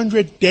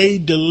 200-day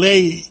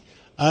delay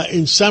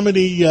in some of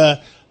the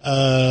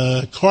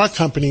car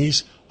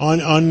companies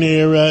on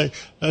their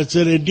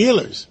to their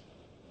dealers.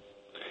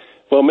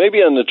 Well,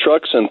 maybe on the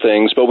trucks and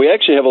things, but we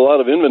actually have a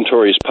lot of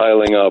inventories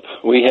piling up.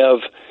 We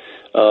have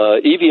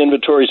EV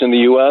inventories in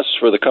the U.S.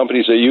 for the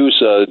companies that use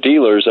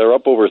dealers are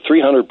up over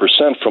 300%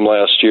 from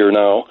last year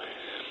now.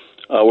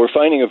 We're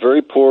finding a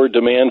very poor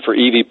demand for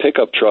EV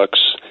pickup trucks.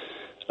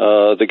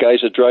 The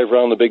guys that drive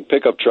around the big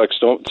pickup trucks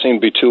don't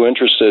seem to be too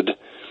interested.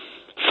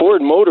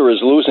 Ford Motor is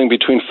losing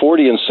between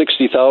 $40,000 and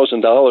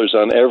 $60,000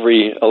 on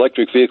every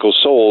electric vehicle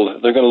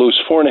sold. They're going to lose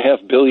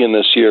 $4.5 billion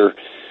this year.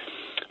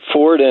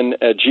 Ford and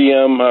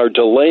GM are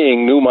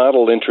delaying new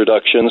model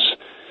introductions,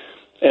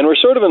 and we're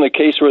sort of in the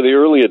case where the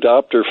early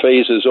adopter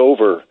phase is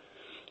over.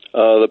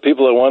 The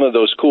people that wanted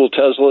those cool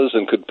Teslas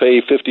and could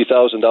pay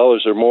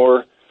 $50,000 or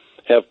more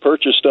have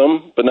purchased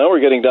them, but now we're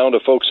getting down to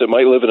folks that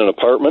might live in an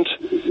apartment.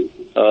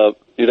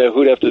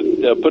 Who'd have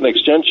to put an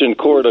extension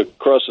cord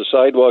across the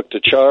sidewalk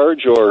to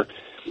charge, or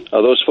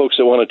those folks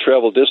that want to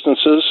travel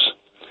distances,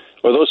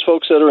 or those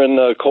folks that are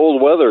in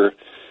cold weather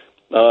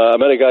I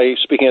met a guy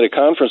speaking at a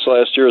conference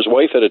last year. His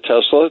wife had a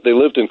Tesla. They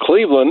lived in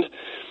Cleveland.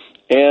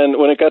 And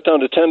when it got down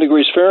to 10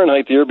 degrees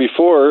Fahrenheit the year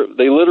before,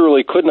 they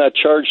literally could not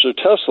charge their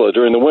Tesla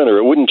during the winter.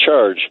 It wouldn't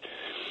charge.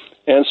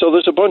 And so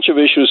there's a bunch of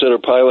issues that are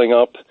piling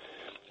up.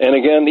 And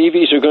again,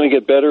 EVs are going to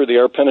get better. They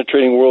are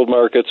penetrating world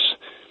markets.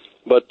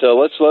 But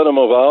let's let them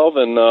evolve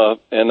and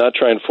not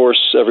try and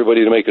force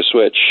everybody to make a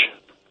switch.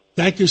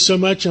 Thank you so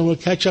much, and we'll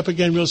catch up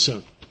again real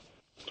soon.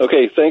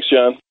 Okay, thanks,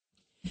 John.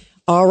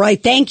 All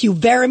right, thank you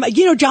very much.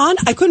 You know, John,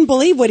 I couldn't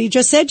believe what he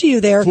just said to you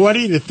there.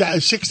 $40,000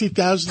 to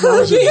 $60,000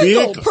 per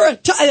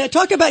vehicle.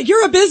 Talk about,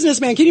 you're a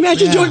businessman. Can you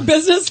imagine doing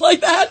business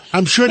like that?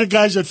 I'm sure the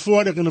guys at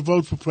Ford are going to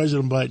vote for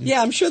President Biden.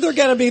 Yeah, I'm sure they're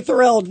going to be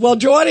thrilled. Well,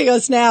 joining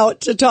us now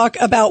to talk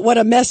about what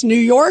a mess New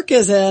York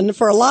is in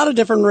for a lot of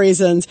different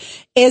reasons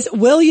is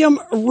William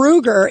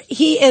Ruger.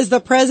 He is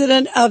the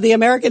president of the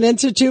American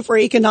Institute for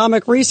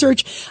Economic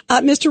Research.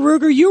 Mr.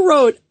 Ruger, you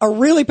wrote a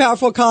really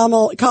powerful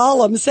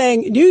column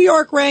saying New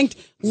York ranked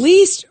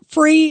least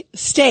free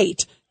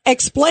state.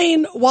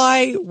 Explain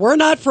why we're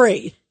not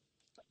free.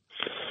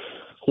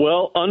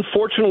 Well,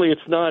 unfortunately,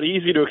 it's not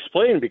easy to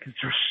explain because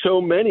there's so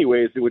many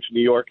ways in which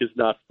New York is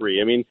not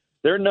free. I mean,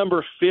 they're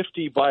number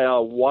 50 by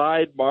a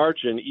wide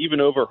margin,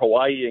 even over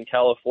Hawaii and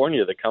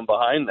California that come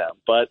behind them.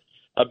 But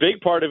a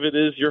big part of it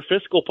is your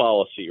fiscal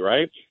policy,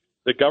 right?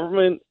 The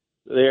government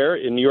there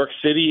in New York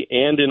City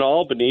and in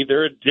Albany,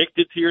 they're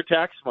addicted to your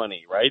tax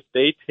money, right?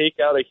 They take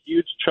out a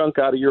huge chunk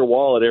out of your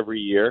wallet every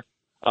year.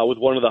 With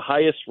one of the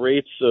highest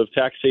rates of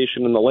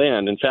taxation in the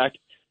land. In fact,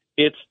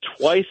 it's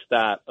twice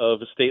that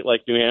of a state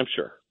like New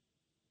Hampshire.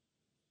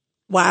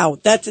 Wow,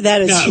 that is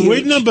now, huge.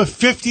 We're number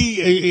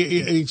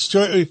 50,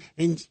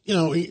 and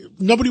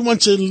nobody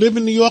wants to live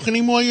in New York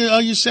anymore,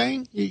 are you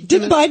saying?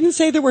 Didn't Biden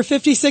say there were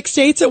 56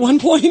 states at one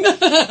point?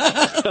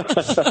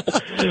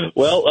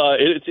 Well,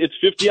 it's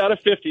 50 out of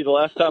 50 the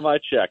last time I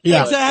checked.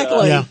 Yeah,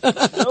 exactly.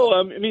 No,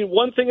 I mean,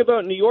 one thing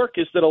about New York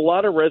is that a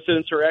lot of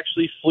residents are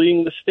actually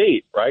fleeing the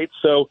state, right?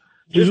 So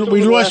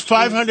we lost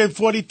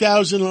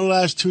 540,000 in the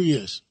last 2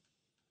 years.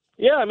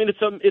 Yeah, I mean,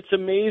 it's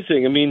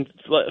amazing. I mean,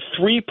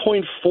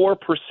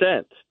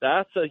 3.4%.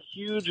 That's a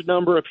huge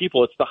number of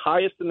people. It's the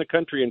highest in the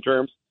country in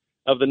terms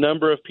of the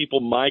number of people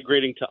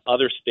migrating to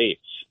other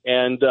states.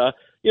 And,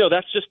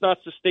 that's just not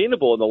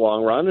sustainable in the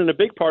long run. And a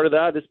big part of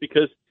that is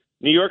because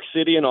New York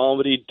City and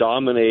Albany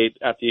dominate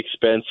at the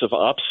expense of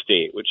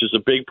upstate, which is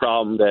a big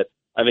problem that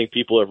I think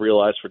people have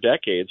realized for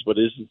decades, but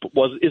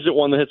isn't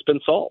one that has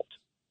been solved.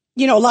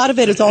 You know, a lot of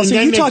it is also,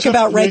 you talk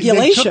about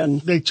regulation.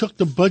 They took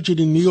the budget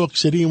in New York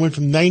City and went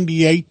from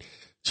 98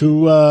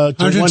 to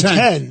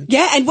 110.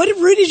 Yeah, and what did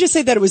Rudy just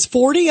say, that it was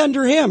 40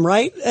 under him,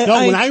 right?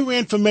 No, when I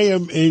ran for mayor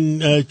in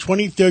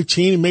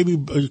 2013, and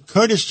maybe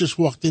Curtis just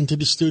walked into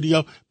the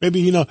studio,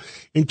 maybe,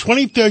 in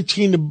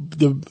 2013,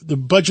 the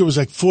budget was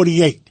like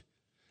 48.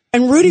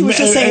 And Rudy was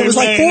just saying it was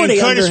like 40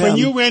 and Curtis, under him. when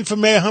you ran for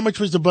mayor, how much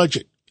was the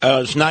budget? It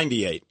was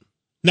 98.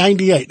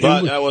 98.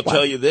 But I will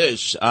tell you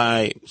this.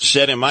 I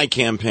said in my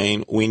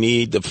campaign, we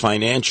need the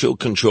Financial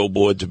Control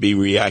Board to be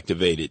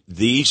reactivated.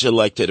 These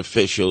elected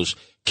officials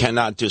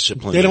cannot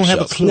discipline They don't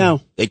themselves. have a clue.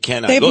 No. They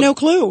cannot. They have no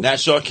clue.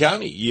 Nassau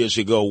County years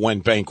ago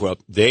went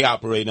bankrupt. They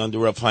operate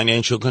under a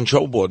Financial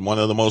Control Board, one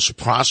of the most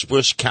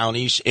prosperous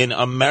counties in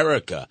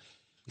America.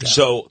 Yeah.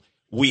 So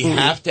we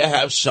have to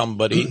have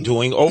somebody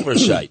doing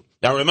oversight.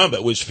 Now, remember,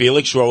 it was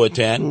Felix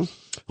Roatan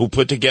who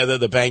put together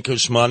the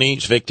bankers'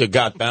 monies. Victor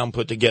Gottbaum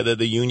put together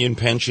the union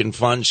pension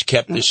funds,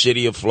 kept the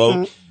city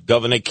afloat.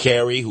 Governor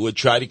Carey, who had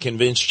tried to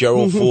convince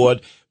Gerald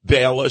Ford,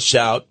 bail us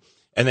out.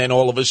 And then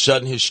all of a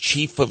sudden, his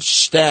chief of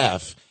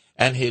staff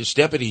and his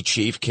deputy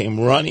chief came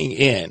running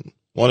in,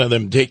 one of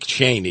them, Dick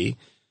Cheney,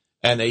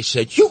 and they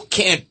said, you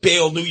can't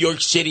bail New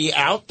York City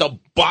out. The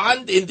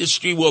bond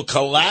industry will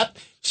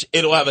collapse.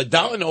 It'll have a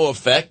domino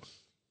effect.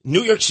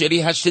 New York City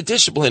has to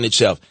discipline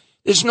itself.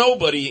 There's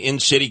nobody in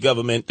city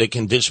government that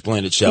can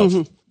discipline itself.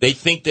 They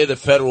think they're the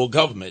federal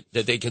government,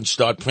 that they can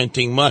start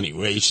printing money,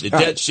 raise the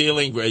debt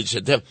ceiling, raise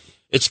the debt.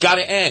 It's got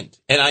to end.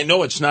 And I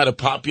know it's not a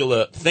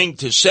popular thing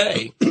to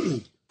say,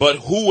 but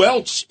who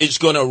else is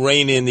going to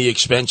rein in the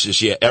expenses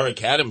here?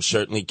 Eric Adams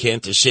certainly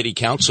can't. The city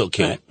council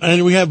can't.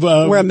 And we have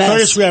We're a mess.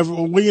 Curtis, we have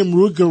William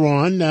Ruger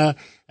on,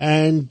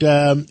 and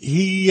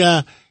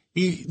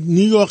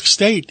New York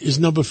State is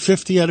number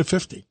 50 out of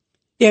 50.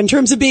 Yeah, in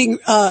terms of being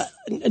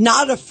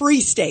not a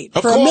free state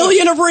Of for course. a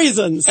million of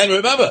reasons. And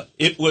remember,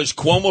 it was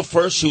Cuomo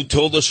first who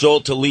told us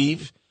all to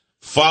leave,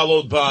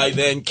 followed by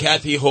then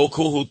Kathy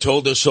Hochul who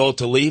told us all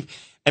to leave.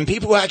 And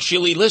people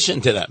actually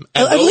listened to them.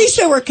 And At least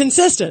they were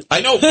consistent. I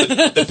know,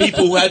 but the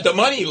people who had the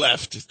money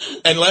left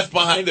and left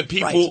behind the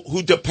people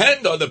who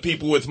depend on the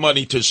people with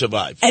money to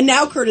survive. And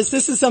now, Curtis,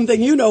 this is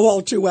something you know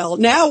all too well.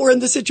 Now we're in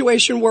the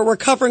situation where we're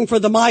covering for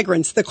the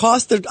migrants. The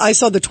cost, I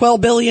saw the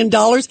 $12 billion.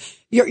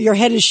 Your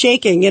head is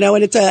shaking,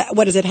 and it's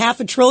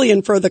 $500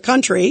 billion for the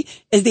country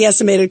is the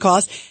estimated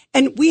cost.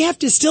 And we have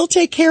to still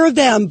take care of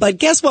them. But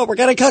guess what? We're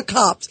going to cut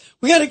cops.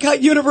 We're going to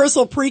cut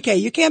universal pre-K.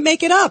 You can't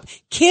make it up.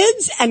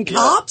 Kids and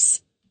cops.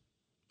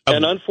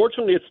 And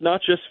unfortunately, it's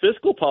not just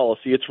fiscal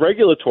policy, it's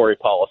regulatory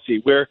policy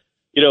where,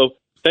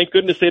 thank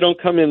goodness they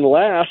don't come in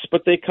last,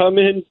 but they come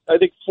in, I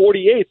think,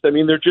 48th. I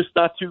mean, they're just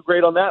not too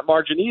great on that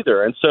margin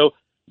either. And so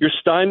you're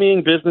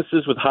stymieing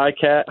businesses with high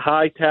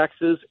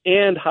taxes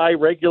and high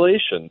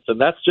regulations, and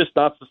that's just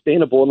not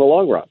sustainable in the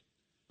long run.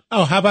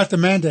 Oh, how about the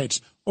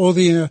mandates? All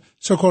the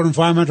so-called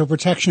environmental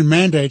protection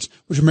mandates,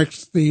 which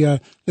makes the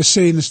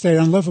city and the state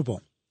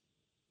unlivable.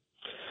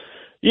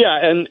 Yeah,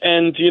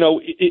 and you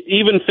know,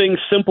 even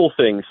simple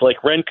things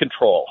like rent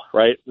control,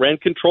 right?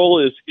 Rent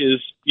control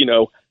is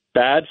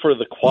bad for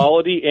the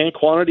quality and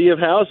quantity of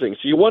housing.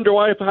 So you wonder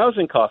why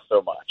housing costs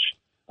so much.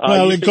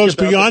 Well, it goes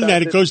beyond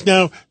that. It goes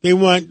now. They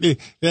want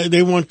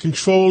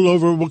control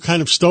over what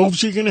kind of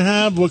stoves you're going to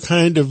have, what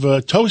kind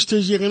of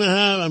toasters you're going to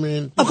have. I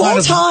mean, of all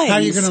times, how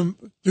you're going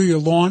to do your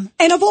lawn,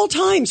 and of all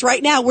times,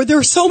 right now, where there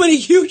are so many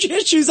huge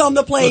issues on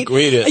the plate.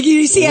 Agreed.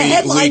 You see a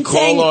headline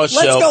saying, "Let's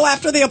go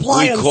after the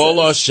appliances." We call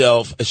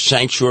ourselves a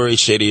sanctuary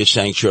city, a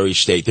sanctuary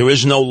state. There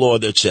is no law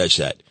that says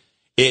that.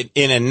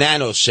 In a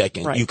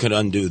nanosecond, you can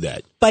undo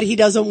that. But he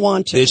doesn't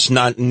want to. It's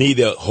not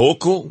neither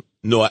Hochul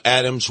nor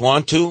Adams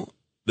want to.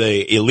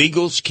 The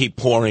illegals keep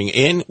pouring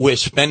in. We're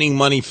spending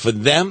money for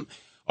them,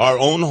 our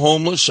own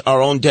homeless,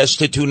 our own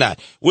destitute. Not.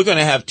 We're going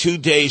to have 2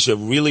 days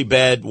of really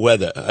bad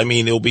weather. I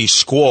mean, there'll be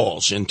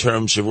squalls in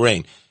terms of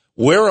rain.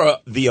 Where are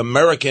the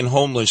American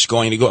homeless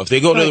going to go? If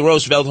they go to the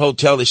Roosevelt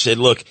Hotel, they said,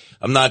 look,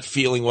 I'm not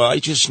feeling well. I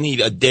just need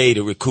a day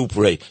to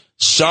recuperate.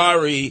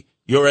 Sorry,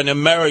 you're an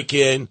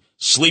American.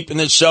 Sleep in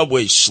the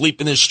subways,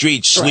 sleep in the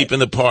streets, sleep in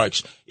the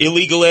parks.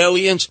 Illegal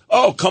aliens,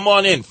 oh, come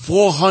on in.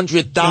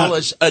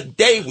 $400 a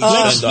day we spend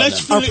on them.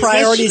 Our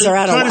priorities are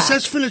out of whack.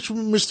 Let's finish with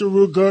Mr.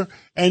 Ruger,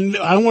 and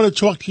I want to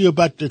talk to you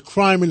about the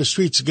crime in the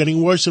streets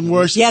getting worse and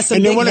worse. Yes,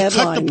 and they want to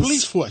cut the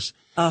police force.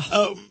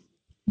 Yeah,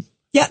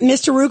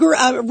 Mr.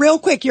 Ruger, real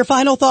quick, your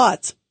final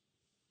thoughts.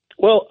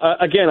 Well,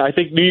 again, I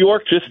think New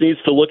York just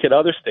needs to look at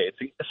other states,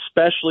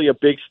 especially a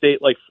big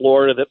state like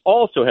Florida that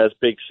also has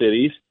big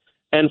cities.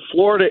 And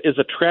Florida is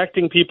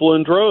attracting people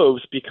in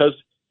droves because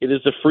it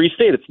is a free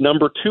state. It's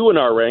number 2 in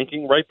our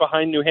ranking, right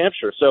behind New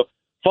Hampshire. So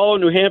follow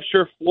New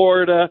Hampshire,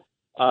 Florida,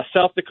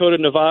 South Dakota,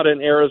 Nevada,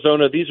 and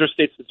Arizona. These are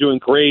states that are doing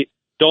great.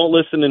 Don't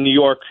listen to New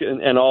York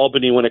and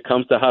Albany when it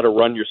comes to how to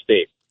run your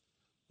state.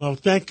 Well,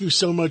 thank you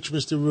so much,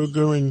 Mr.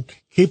 Ruger, and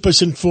keep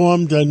us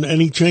informed on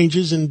any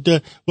changes,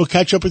 and we'll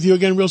catch up with you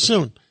again real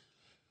soon.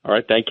 All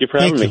right. Thank you for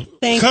having me.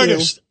 Thank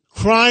Curtis, you.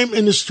 Crime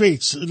in the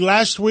streets.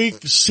 Last week,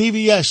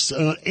 CVS,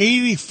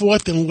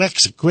 84th and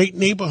Lex, a great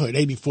neighborhood,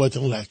 84th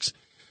and Lex.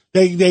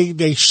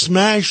 They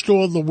smashed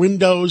all the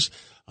windows.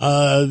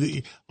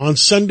 On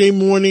Sunday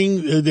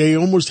morning, they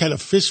almost had a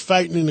fist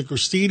fight in the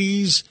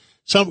Gristedes.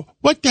 So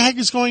what the heck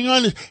is going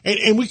on?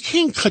 And we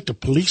can't cut the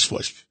police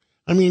force.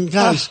 I mean,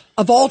 guys.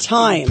 Of all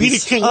times.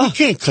 Peter King, we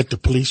can't cut the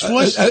police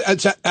force.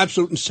 It's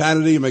absolute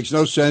insanity. It makes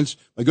no sense.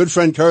 My good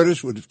friend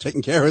Curtis would have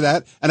taken care of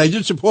that. And I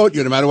did support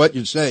you no matter what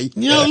you'd say.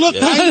 You know, look.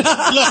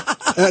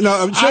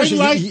 No,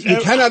 seriously, you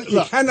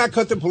cannot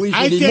cut the police.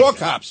 We need more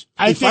cops.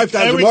 I think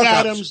Eric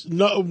Adams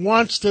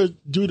wants to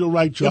do the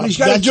right job. Yeah, he's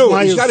got to do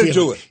it. He's got to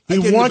do it. He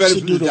wants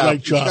to do the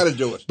right job. He's got to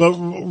do it. But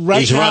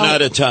right he's now, run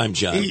out of time,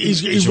 John.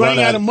 He's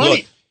running out of money.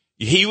 Look,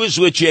 he was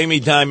with Jamie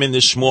Dimon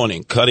this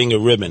morning, cutting a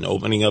ribbon,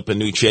 opening up a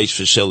new Chase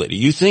facility.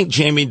 You think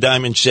Jamie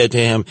Dimon said to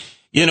him,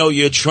 you know,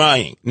 you're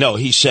trying? No,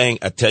 he's saying,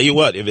 I tell you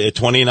what, if there are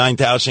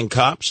 29,000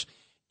 cops,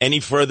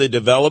 any further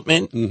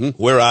development,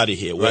 we're out of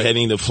here. We're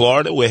heading to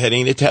Florida. We're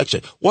heading to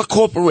Texas. What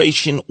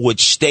corporation would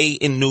stay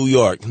in New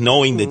York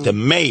knowing that the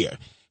mayor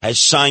has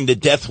signed the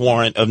death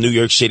warrant of New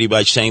York City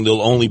by saying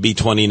there'll only be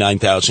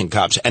 29,000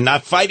 cops and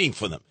not fighting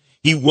for them?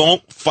 He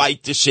won't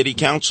fight the city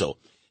council.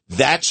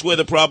 That's where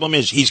the problem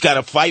is. He's got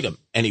to fight him,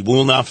 and he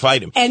will not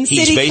fight him. And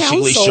he's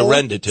basically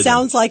surrendered to them.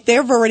 Sounds like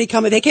they've already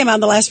come. They came out in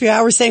the last few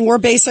hours saying we're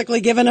basically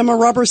giving him a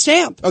rubber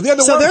stamp. Oh, they're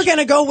going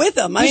to go with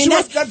him. I mean,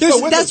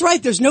 that's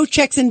right. There's no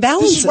checks and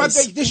balances.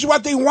 This is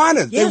what they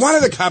wanted. Yes. They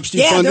wanted the cops defunded.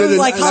 Yeah, they're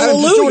like,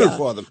 hallelujah. Doing it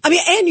for them. I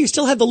mean, and you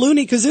still have the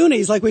loony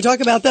kazoonies, like we talk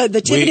about the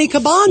Tiffany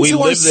Cabans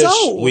who are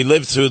so. We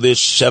lived through this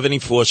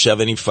 74,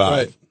 75.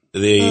 Right.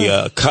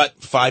 They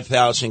cut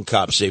 5,000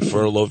 cops. They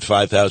furloughed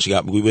 5,000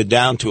 cops. We were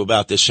down to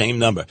about the same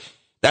number.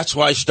 That's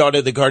why I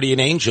started the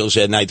Guardian Angels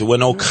at night. There were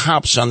no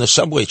cops on the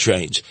subway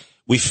trains.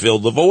 We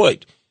filled the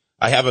void.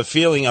 I have a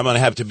feeling I'm going to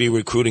have to be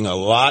recruiting a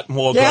lot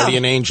more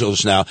Guardian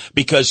Angels now,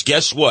 because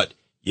guess what?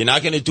 You're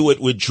not going to do it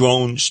with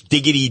drones,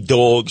 diggity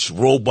dogs,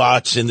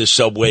 robots in the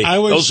subway.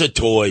 Those are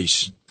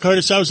toys.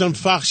 Curtis, I was on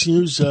Fox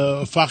News,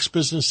 Fox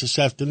Business this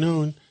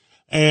afternoon,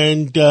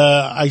 and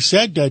I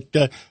said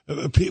that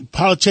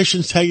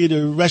politicians tell you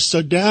the arrests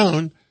are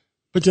down,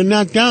 but they're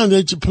not down.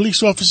 The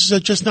police officers are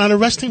just not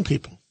arresting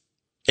people.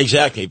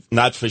 Exactly.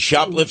 Not for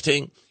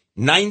shoplifting.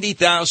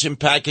 90,000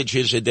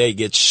 packages a day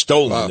get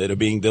stolen that are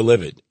being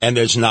delivered, and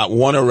there's not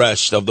one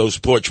arrest of those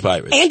porch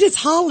pirates. And it's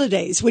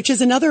holidays, which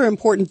is another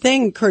important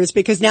thing, Curtis,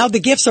 because now the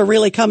gifts are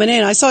really coming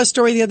in. I saw a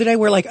story the other day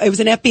where, like, it was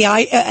an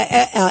FBI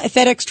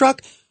FedEx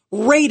truck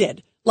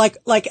raided.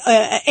 Like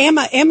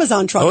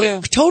Amazon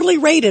truck, totally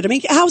raided. I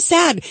mean, how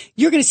sad!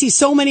 You're going to see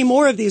so many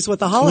more of these with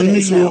the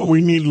holidays now.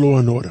 We need law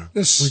and order.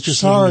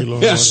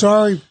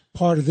 Sorry,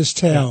 part of this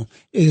tale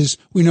is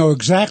we know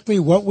exactly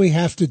what we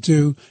have to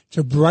do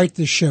to right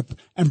the ship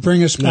and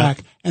bring us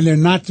back, and they're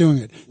not doing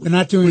it. They're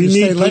not doing it in the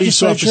state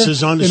legislature.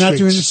 On the they're not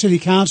doing it in the city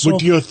council.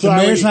 With the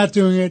authority. The mayor's not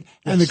doing it,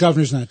 and the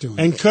governor's not doing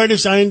it. And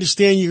Curtis, I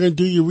understand you're going to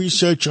do your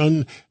research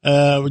on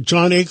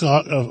John A.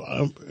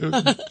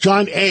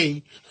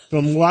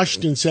 from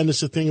Washington sent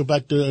us a thing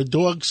about the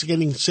dogs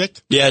getting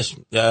sick. Yes,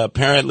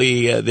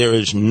 apparently there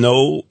is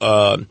no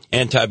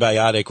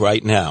antibiotic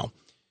right now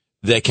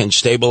that can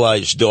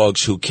stabilize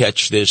dogs who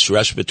catch this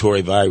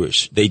respiratory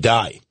virus. They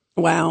die.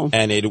 Wow.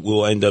 And it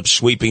will end up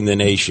sweeping the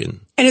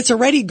nation. And it's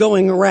already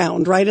going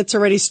around, right? It's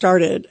already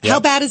started. Yeah. How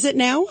bad is it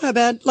now? How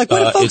bad? Like,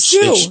 what do folks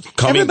do?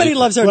 Everybody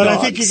loves their dogs. Well,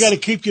 I think you got to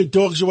keep your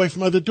dogs away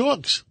from other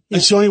dogs.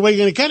 That's the only way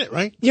you're going to get it,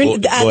 right?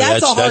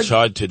 That's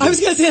hard to do. I was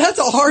going to say, that's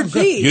a hard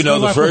feat. You know,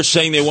 the first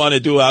thing they want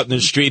to do out in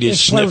the street is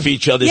sniff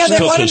each other's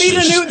they want to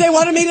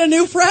tuchuses. meet a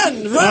new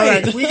friend, right? All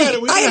right, we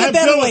I have a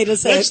better way to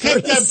say Let's it.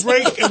 take that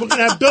break, and we're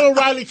going to have Bill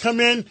O'Reilly come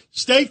in.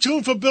 Stay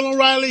tuned for Bill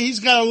O'Reilly. He's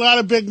got a lot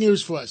of big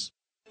news for us.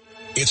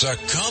 It's a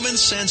common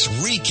sense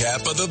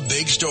recap of the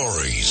big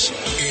stories.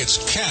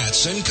 It's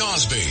Katz and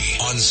Cosby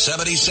on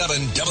 77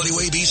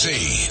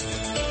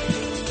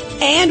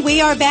 WABC. And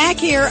we are back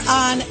here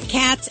on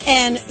Katz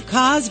and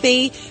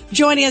Cosby.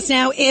 Joining us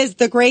now is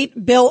the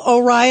great Bill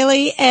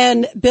O'Reilly.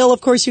 And Bill,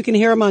 of course, you can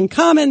hear him on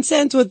Common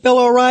Sense with Bill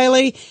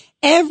O'Reilly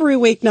every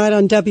weeknight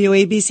on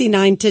WABC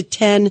 9 to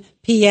 10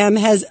 p.m.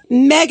 Has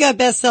mega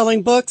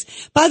best-selling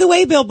books. By the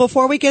way, Bill,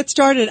 before we get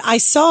started, I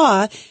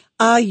saw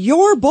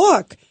your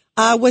book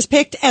was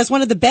picked as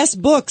one of the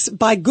best books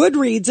by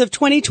Goodreads of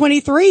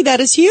 2023. That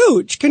is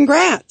huge.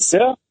 Congrats.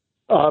 Yeah.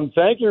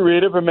 Thank you,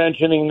 Rita, for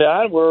mentioning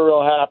that. We're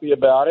real happy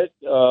about it.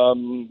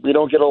 We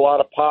don't get a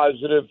lot of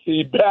positive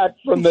feedback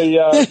from the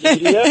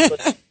media,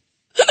 but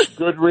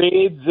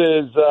Goodreads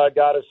has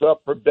got us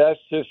up for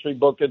Best History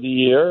Book of the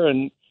Year.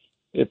 And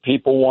if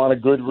people want a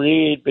good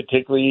read,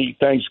 particularly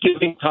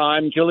Thanksgiving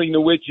time, Killing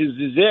the Witches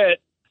is it.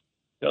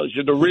 Tells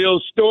you the real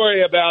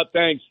story about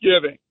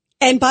Thanksgiving.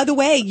 And by the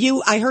way,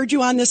 I heard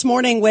you on this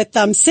morning with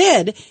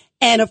Sid,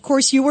 and of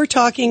course you were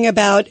talking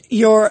about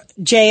your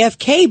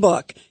JFK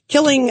book,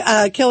 Killing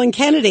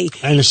Kennedy.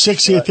 And the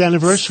 60th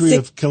anniversary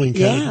of Killing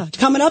Kennedy. Yeah,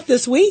 coming up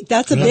this week.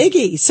 That's a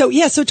biggie. So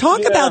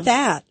talk about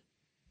that.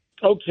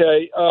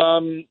 Okay.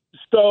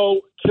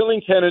 So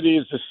Killing Kennedy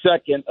is the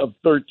second of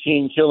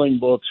 13 killing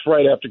books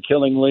right after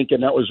Killing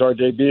Lincoln. That was our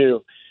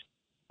debut.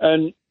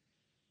 And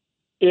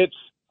it's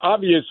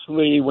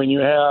obviously when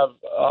you have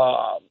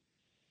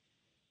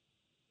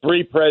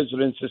three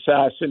presidents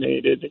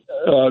assassinated,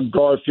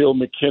 Garfield,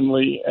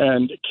 McKinley,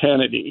 and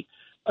Kennedy.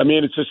 I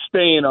mean, it's a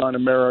stain on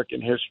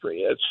American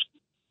history.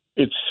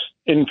 It's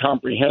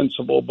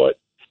incomprehensible, but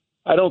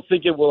I don't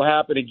think it will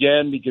happen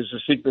again because the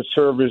Secret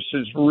Service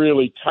is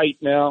really tight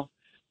now.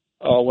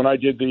 When I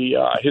did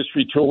the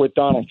history tour with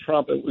Donald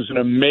Trump, it was an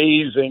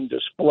amazing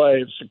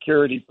display of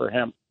security for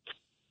him.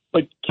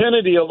 But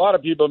Kennedy, a lot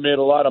of people made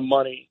a lot of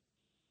money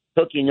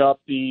cooking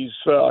up these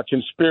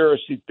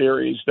conspiracy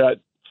theories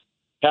that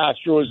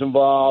Castro was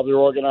involved in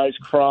organized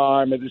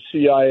crime or the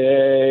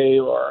CIA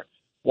or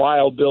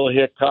Wild Bill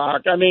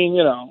Hickok. I mean,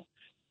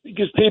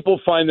 because people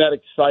find that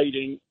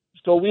exciting.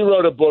 So we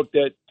wrote a book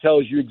that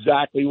tells you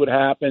exactly what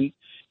happened.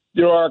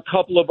 There are a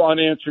couple of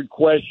unanswered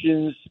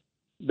questions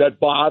that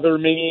bother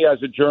me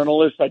as a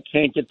journalist. I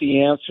can't get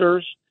the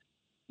answers.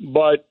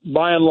 But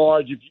by and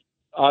large,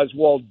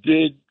 Oswald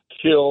did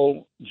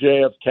kill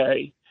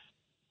JFK.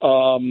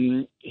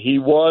 He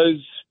was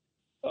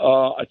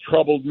a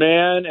troubled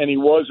man, and he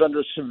was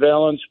under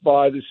surveillance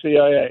by the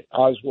CIA,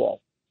 Oswald.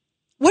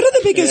 What are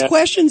the biggest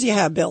questions you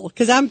have, Bill?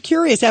 Because I'm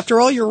curious,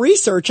 after all your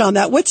research on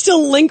that, what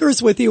still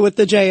lingers with you with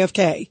the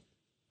JFK?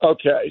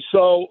 Okay,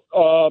 so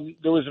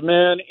there was a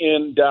man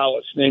in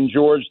Dallas named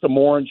George de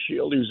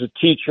Mohrenschildt. He was a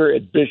teacher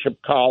at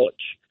Bishop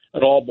College,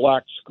 an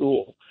all-black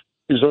school.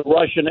 He was a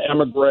Russian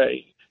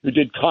emigre who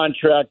did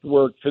contract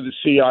work for the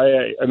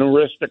CIA, an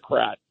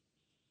aristocrat.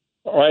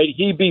 All right,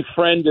 he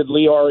befriended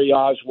Lee Harvey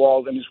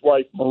Oswald and his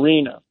wife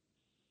Marina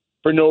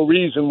for no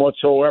reason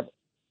whatsoever.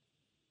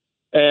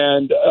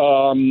 And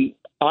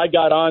I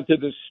got onto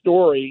this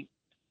story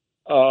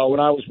when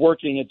I was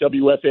working at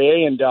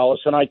WFAA in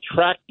Dallas, and I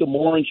tracked de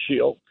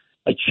Mohrenschildt.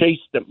 I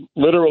chased him,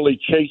 literally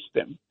chased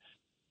him,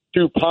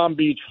 to Palm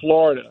Beach,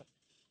 Florida.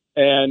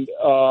 And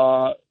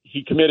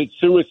he committed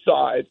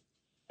suicide,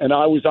 and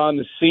I was on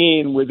the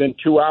scene within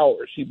 2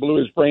 hours. He blew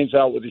his brains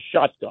out with a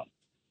shotgun.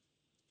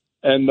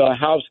 And the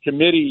House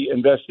committee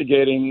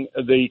investigating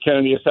the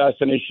Kennedy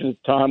assassination at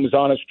the time was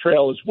on his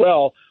trail as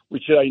well,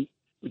 which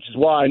is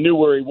why I knew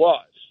where he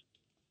was.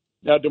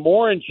 Now, de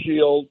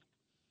Mohrenschildt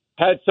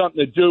had something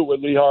to do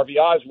with Lee Harvey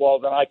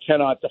Oswald, and I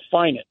cannot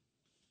define it.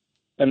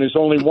 And there's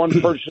only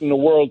one person in the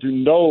world who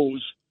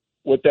knows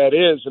what that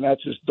is, and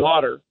that's his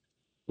daughter,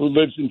 who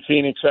lives in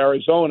Phoenix,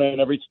 Arizona.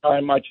 And every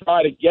time I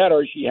try to get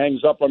her, she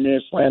hangs up on me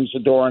and slams the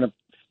door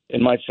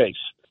in my face.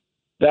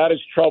 That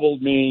has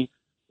troubled me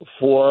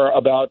for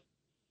about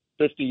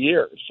 50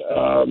 years.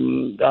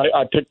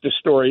 I picked this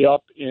story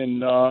up in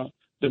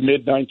the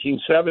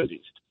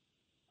mid-1970s.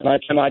 and I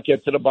cannot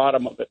get to the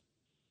bottom of it.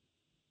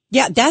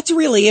 Yeah, that's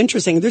really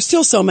interesting. There's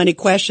still so many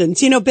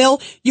questions. You know,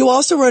 Bill, you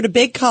also wrote a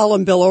big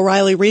column, Bill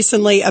O'Reilly,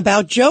 recently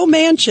about Joe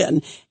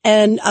Manchin.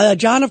 And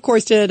John, of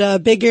course, did a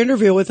big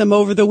interview with him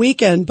over the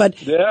weekend. But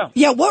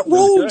what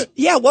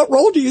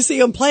role do you see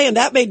him playing?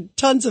 That made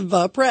tons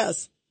of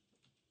press.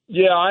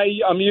 Yeah,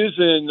 I'm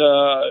using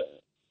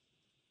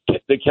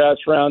the Cats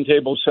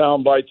Roundtable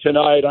soundbite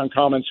tonight on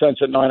Common Sense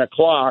at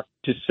 9:00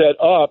 to set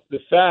up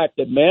the fact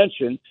that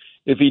Manchin,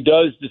 if he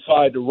does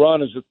decide to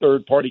run as a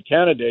third-party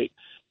candidate,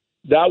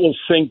 that will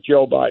sink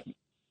Joe Biden.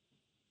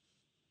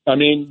 I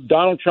mean,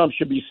 Donald Trump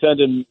should be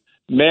sending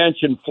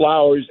Manchin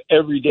flowers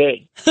every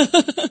day.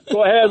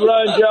 Go ahead,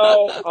 run,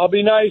 Joe. I'll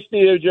be nice to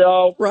you,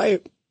 Joe.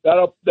 Right.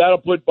 That'll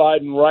put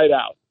Biden right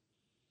out.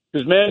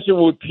 Because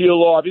Manchin would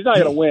peel off. He's not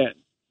going to win,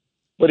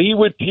 but he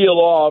would peel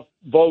off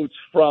votes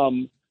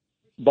from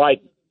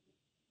Biden.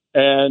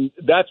 And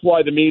that's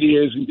why the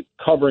media isn't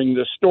covering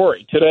this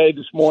story. Today,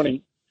 this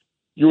morning,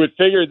 you would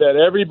figure that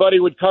everybody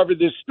would cover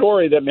this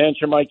story that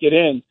Manchin might get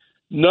in.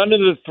 None of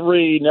the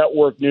three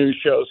network news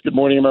shows, Good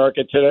Morning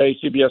America Today,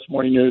 CBS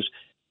Morning News,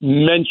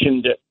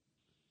 mentioned it.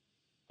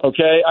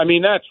 Okay? I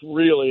mean, that's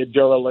really a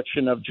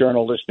dereliction of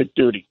journalistic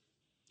duty.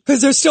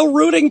 Because they're still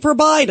rooting for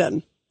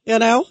Biden, you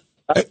know?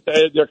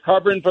 They're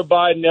covering for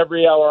Biden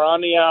every hour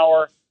on the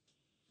hour.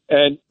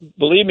 And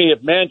believe me,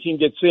 if Manchin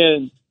gets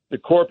in, the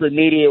corporate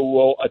media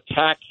will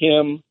attack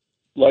him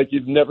like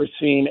you've never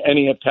seen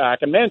any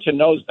attack. And Manchin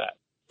knows that.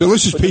 Bill,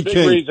 this is but Pete the big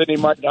King. reason he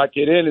might not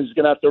get in is he's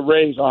going to have to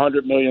raise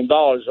 $100 million,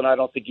 and I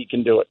don't think he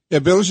can do it. Yeah,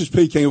 Bill, this is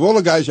Pete King. Of all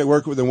the guys I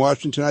work with in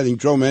Washington, I think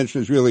Joe Manchin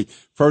is really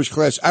first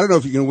class. I don't know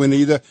if he can win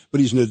either,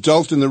 but he's an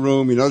adult in the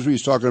room. He knows what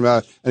he's talking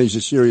about, and he's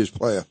a serious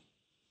player.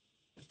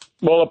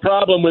 Well, the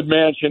problem with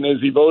Manchin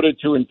is he voted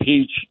to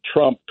impeach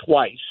Trump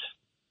twice.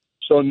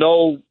 So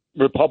no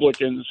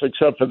Republicans,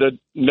 except for the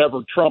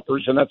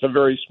never-Trumpers, and that's a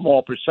very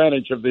small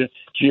percentage of the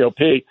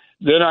GOP,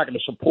 they're not going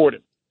to support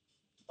him.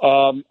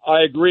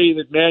 I agree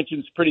that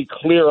Manchin's pretty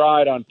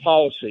clear-eyed on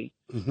policy.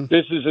 Mm-hmm.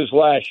 This is his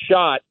last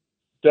shot,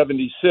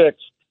 76.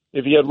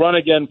 If he had run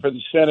again for the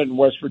Senate in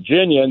West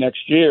Virginia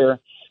next year,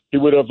 he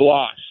would have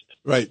lost.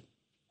 Right.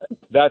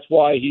 That's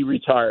why he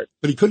retired.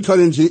 But he could cut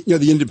into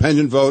the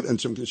independent vote and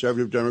some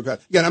conservative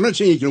Democrats. Again, I'm not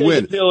saying he can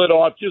win. Peel it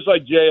off, just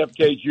like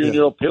JFK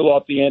Jr. will peel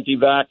off the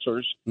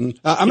anti-vaxxers. Mm-hmm.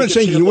 I'm not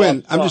saying he can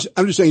win. I'm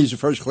just saying he's a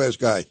first-class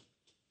guy.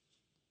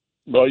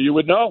 Well, you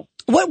would know.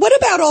 What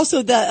about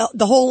also the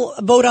whole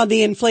vote on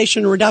the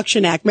Inflation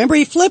Reduction Act? Remember,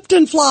 he flipped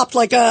and flopped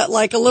like a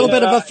little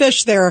bit of a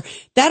fish there.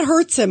 That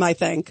hurts him, I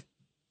think.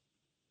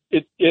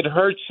 It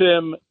hurts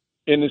him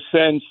in the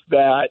sense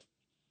that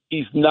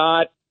he's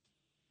not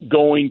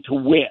going to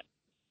win.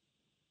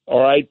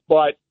 All right,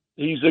 but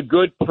he's a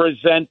good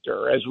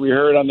presenter, as we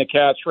heard on the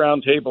Cats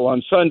Roundtable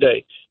on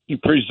Sunday. He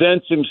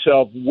presents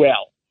himself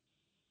well.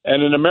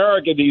 And in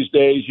America these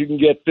days, you can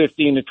get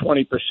 15 to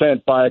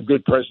 20% by a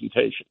good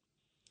presentation.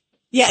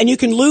 Yeah, and you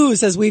can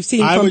lose, as we've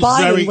seen from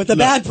Biden, with a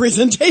bad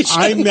presentation.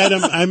 I met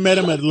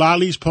him at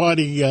Lolly's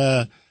party,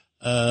 Bill.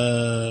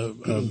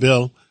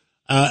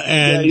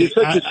 And you're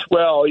such a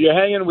swell. You're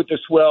hanging with the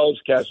swells,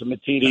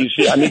 Casamatides.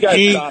 I mean, you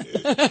guys stop.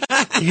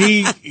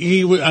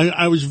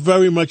 I was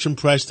very much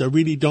impressed. I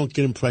really don't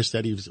get impressed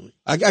that easily.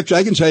 Actually,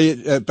 I can tell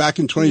you, back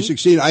in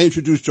 2016, I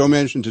introduced Joe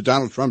Manchin to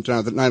Donald Trump down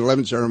at the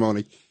 9/11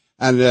 ceremony,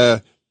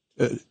 and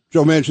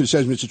Joe Manchin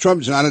says, "Mr.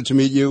 Trump, it's an honor to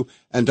meet you."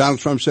 And Donald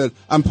Trump said,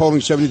 "I'm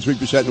polling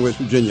 73% in West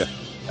Virginia."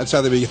 That's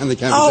how they began the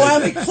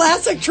conversation. Oh,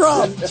 classic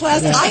Trump.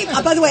 Classic.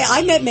 By the way,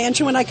 I met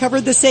Manchin when I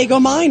covered the Sago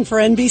Mine for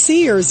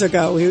NBC years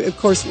ago, of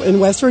course,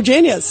 in West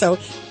Virginia. So,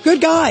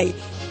 good guy.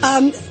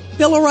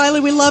 Bill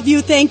O'Reilly, we love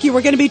you. Thank you.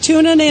 We're going to be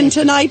tuning in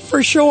tonight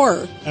for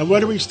sure. And what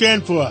do we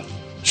stand for?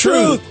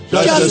 Truth,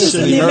 justice,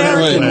 and the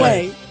American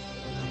way.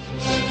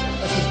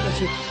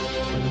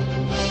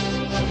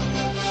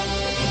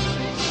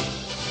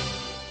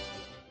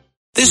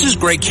 This is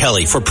Greg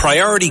Kelly for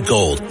Priority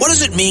Gold. What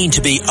does it mean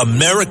to be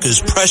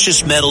America's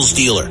precious metals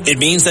dealer? It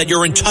means that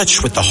you're in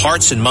touch with the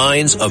hearts and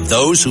minds of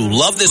those who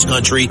love this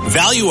country,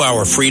 value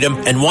our freedom,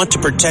 and want to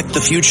protect the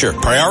future.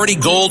 Priority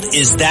Gold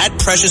is that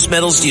precious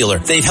metals dealer.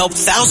 They've helped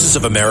thousands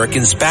of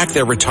Americans back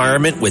their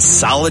retirement with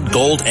solid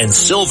gold and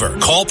silver.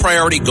 Call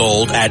Priority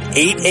Gold at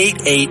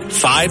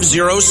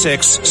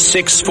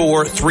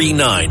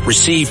 888-506-6439.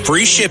 Receive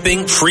free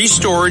shipping, free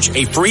storage,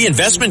 a free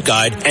investment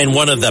guide, and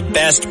one of the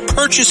best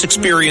purchase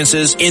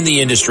experiences in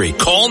the industry.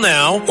 Call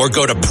now or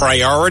go to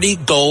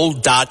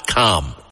PriorityGold.com.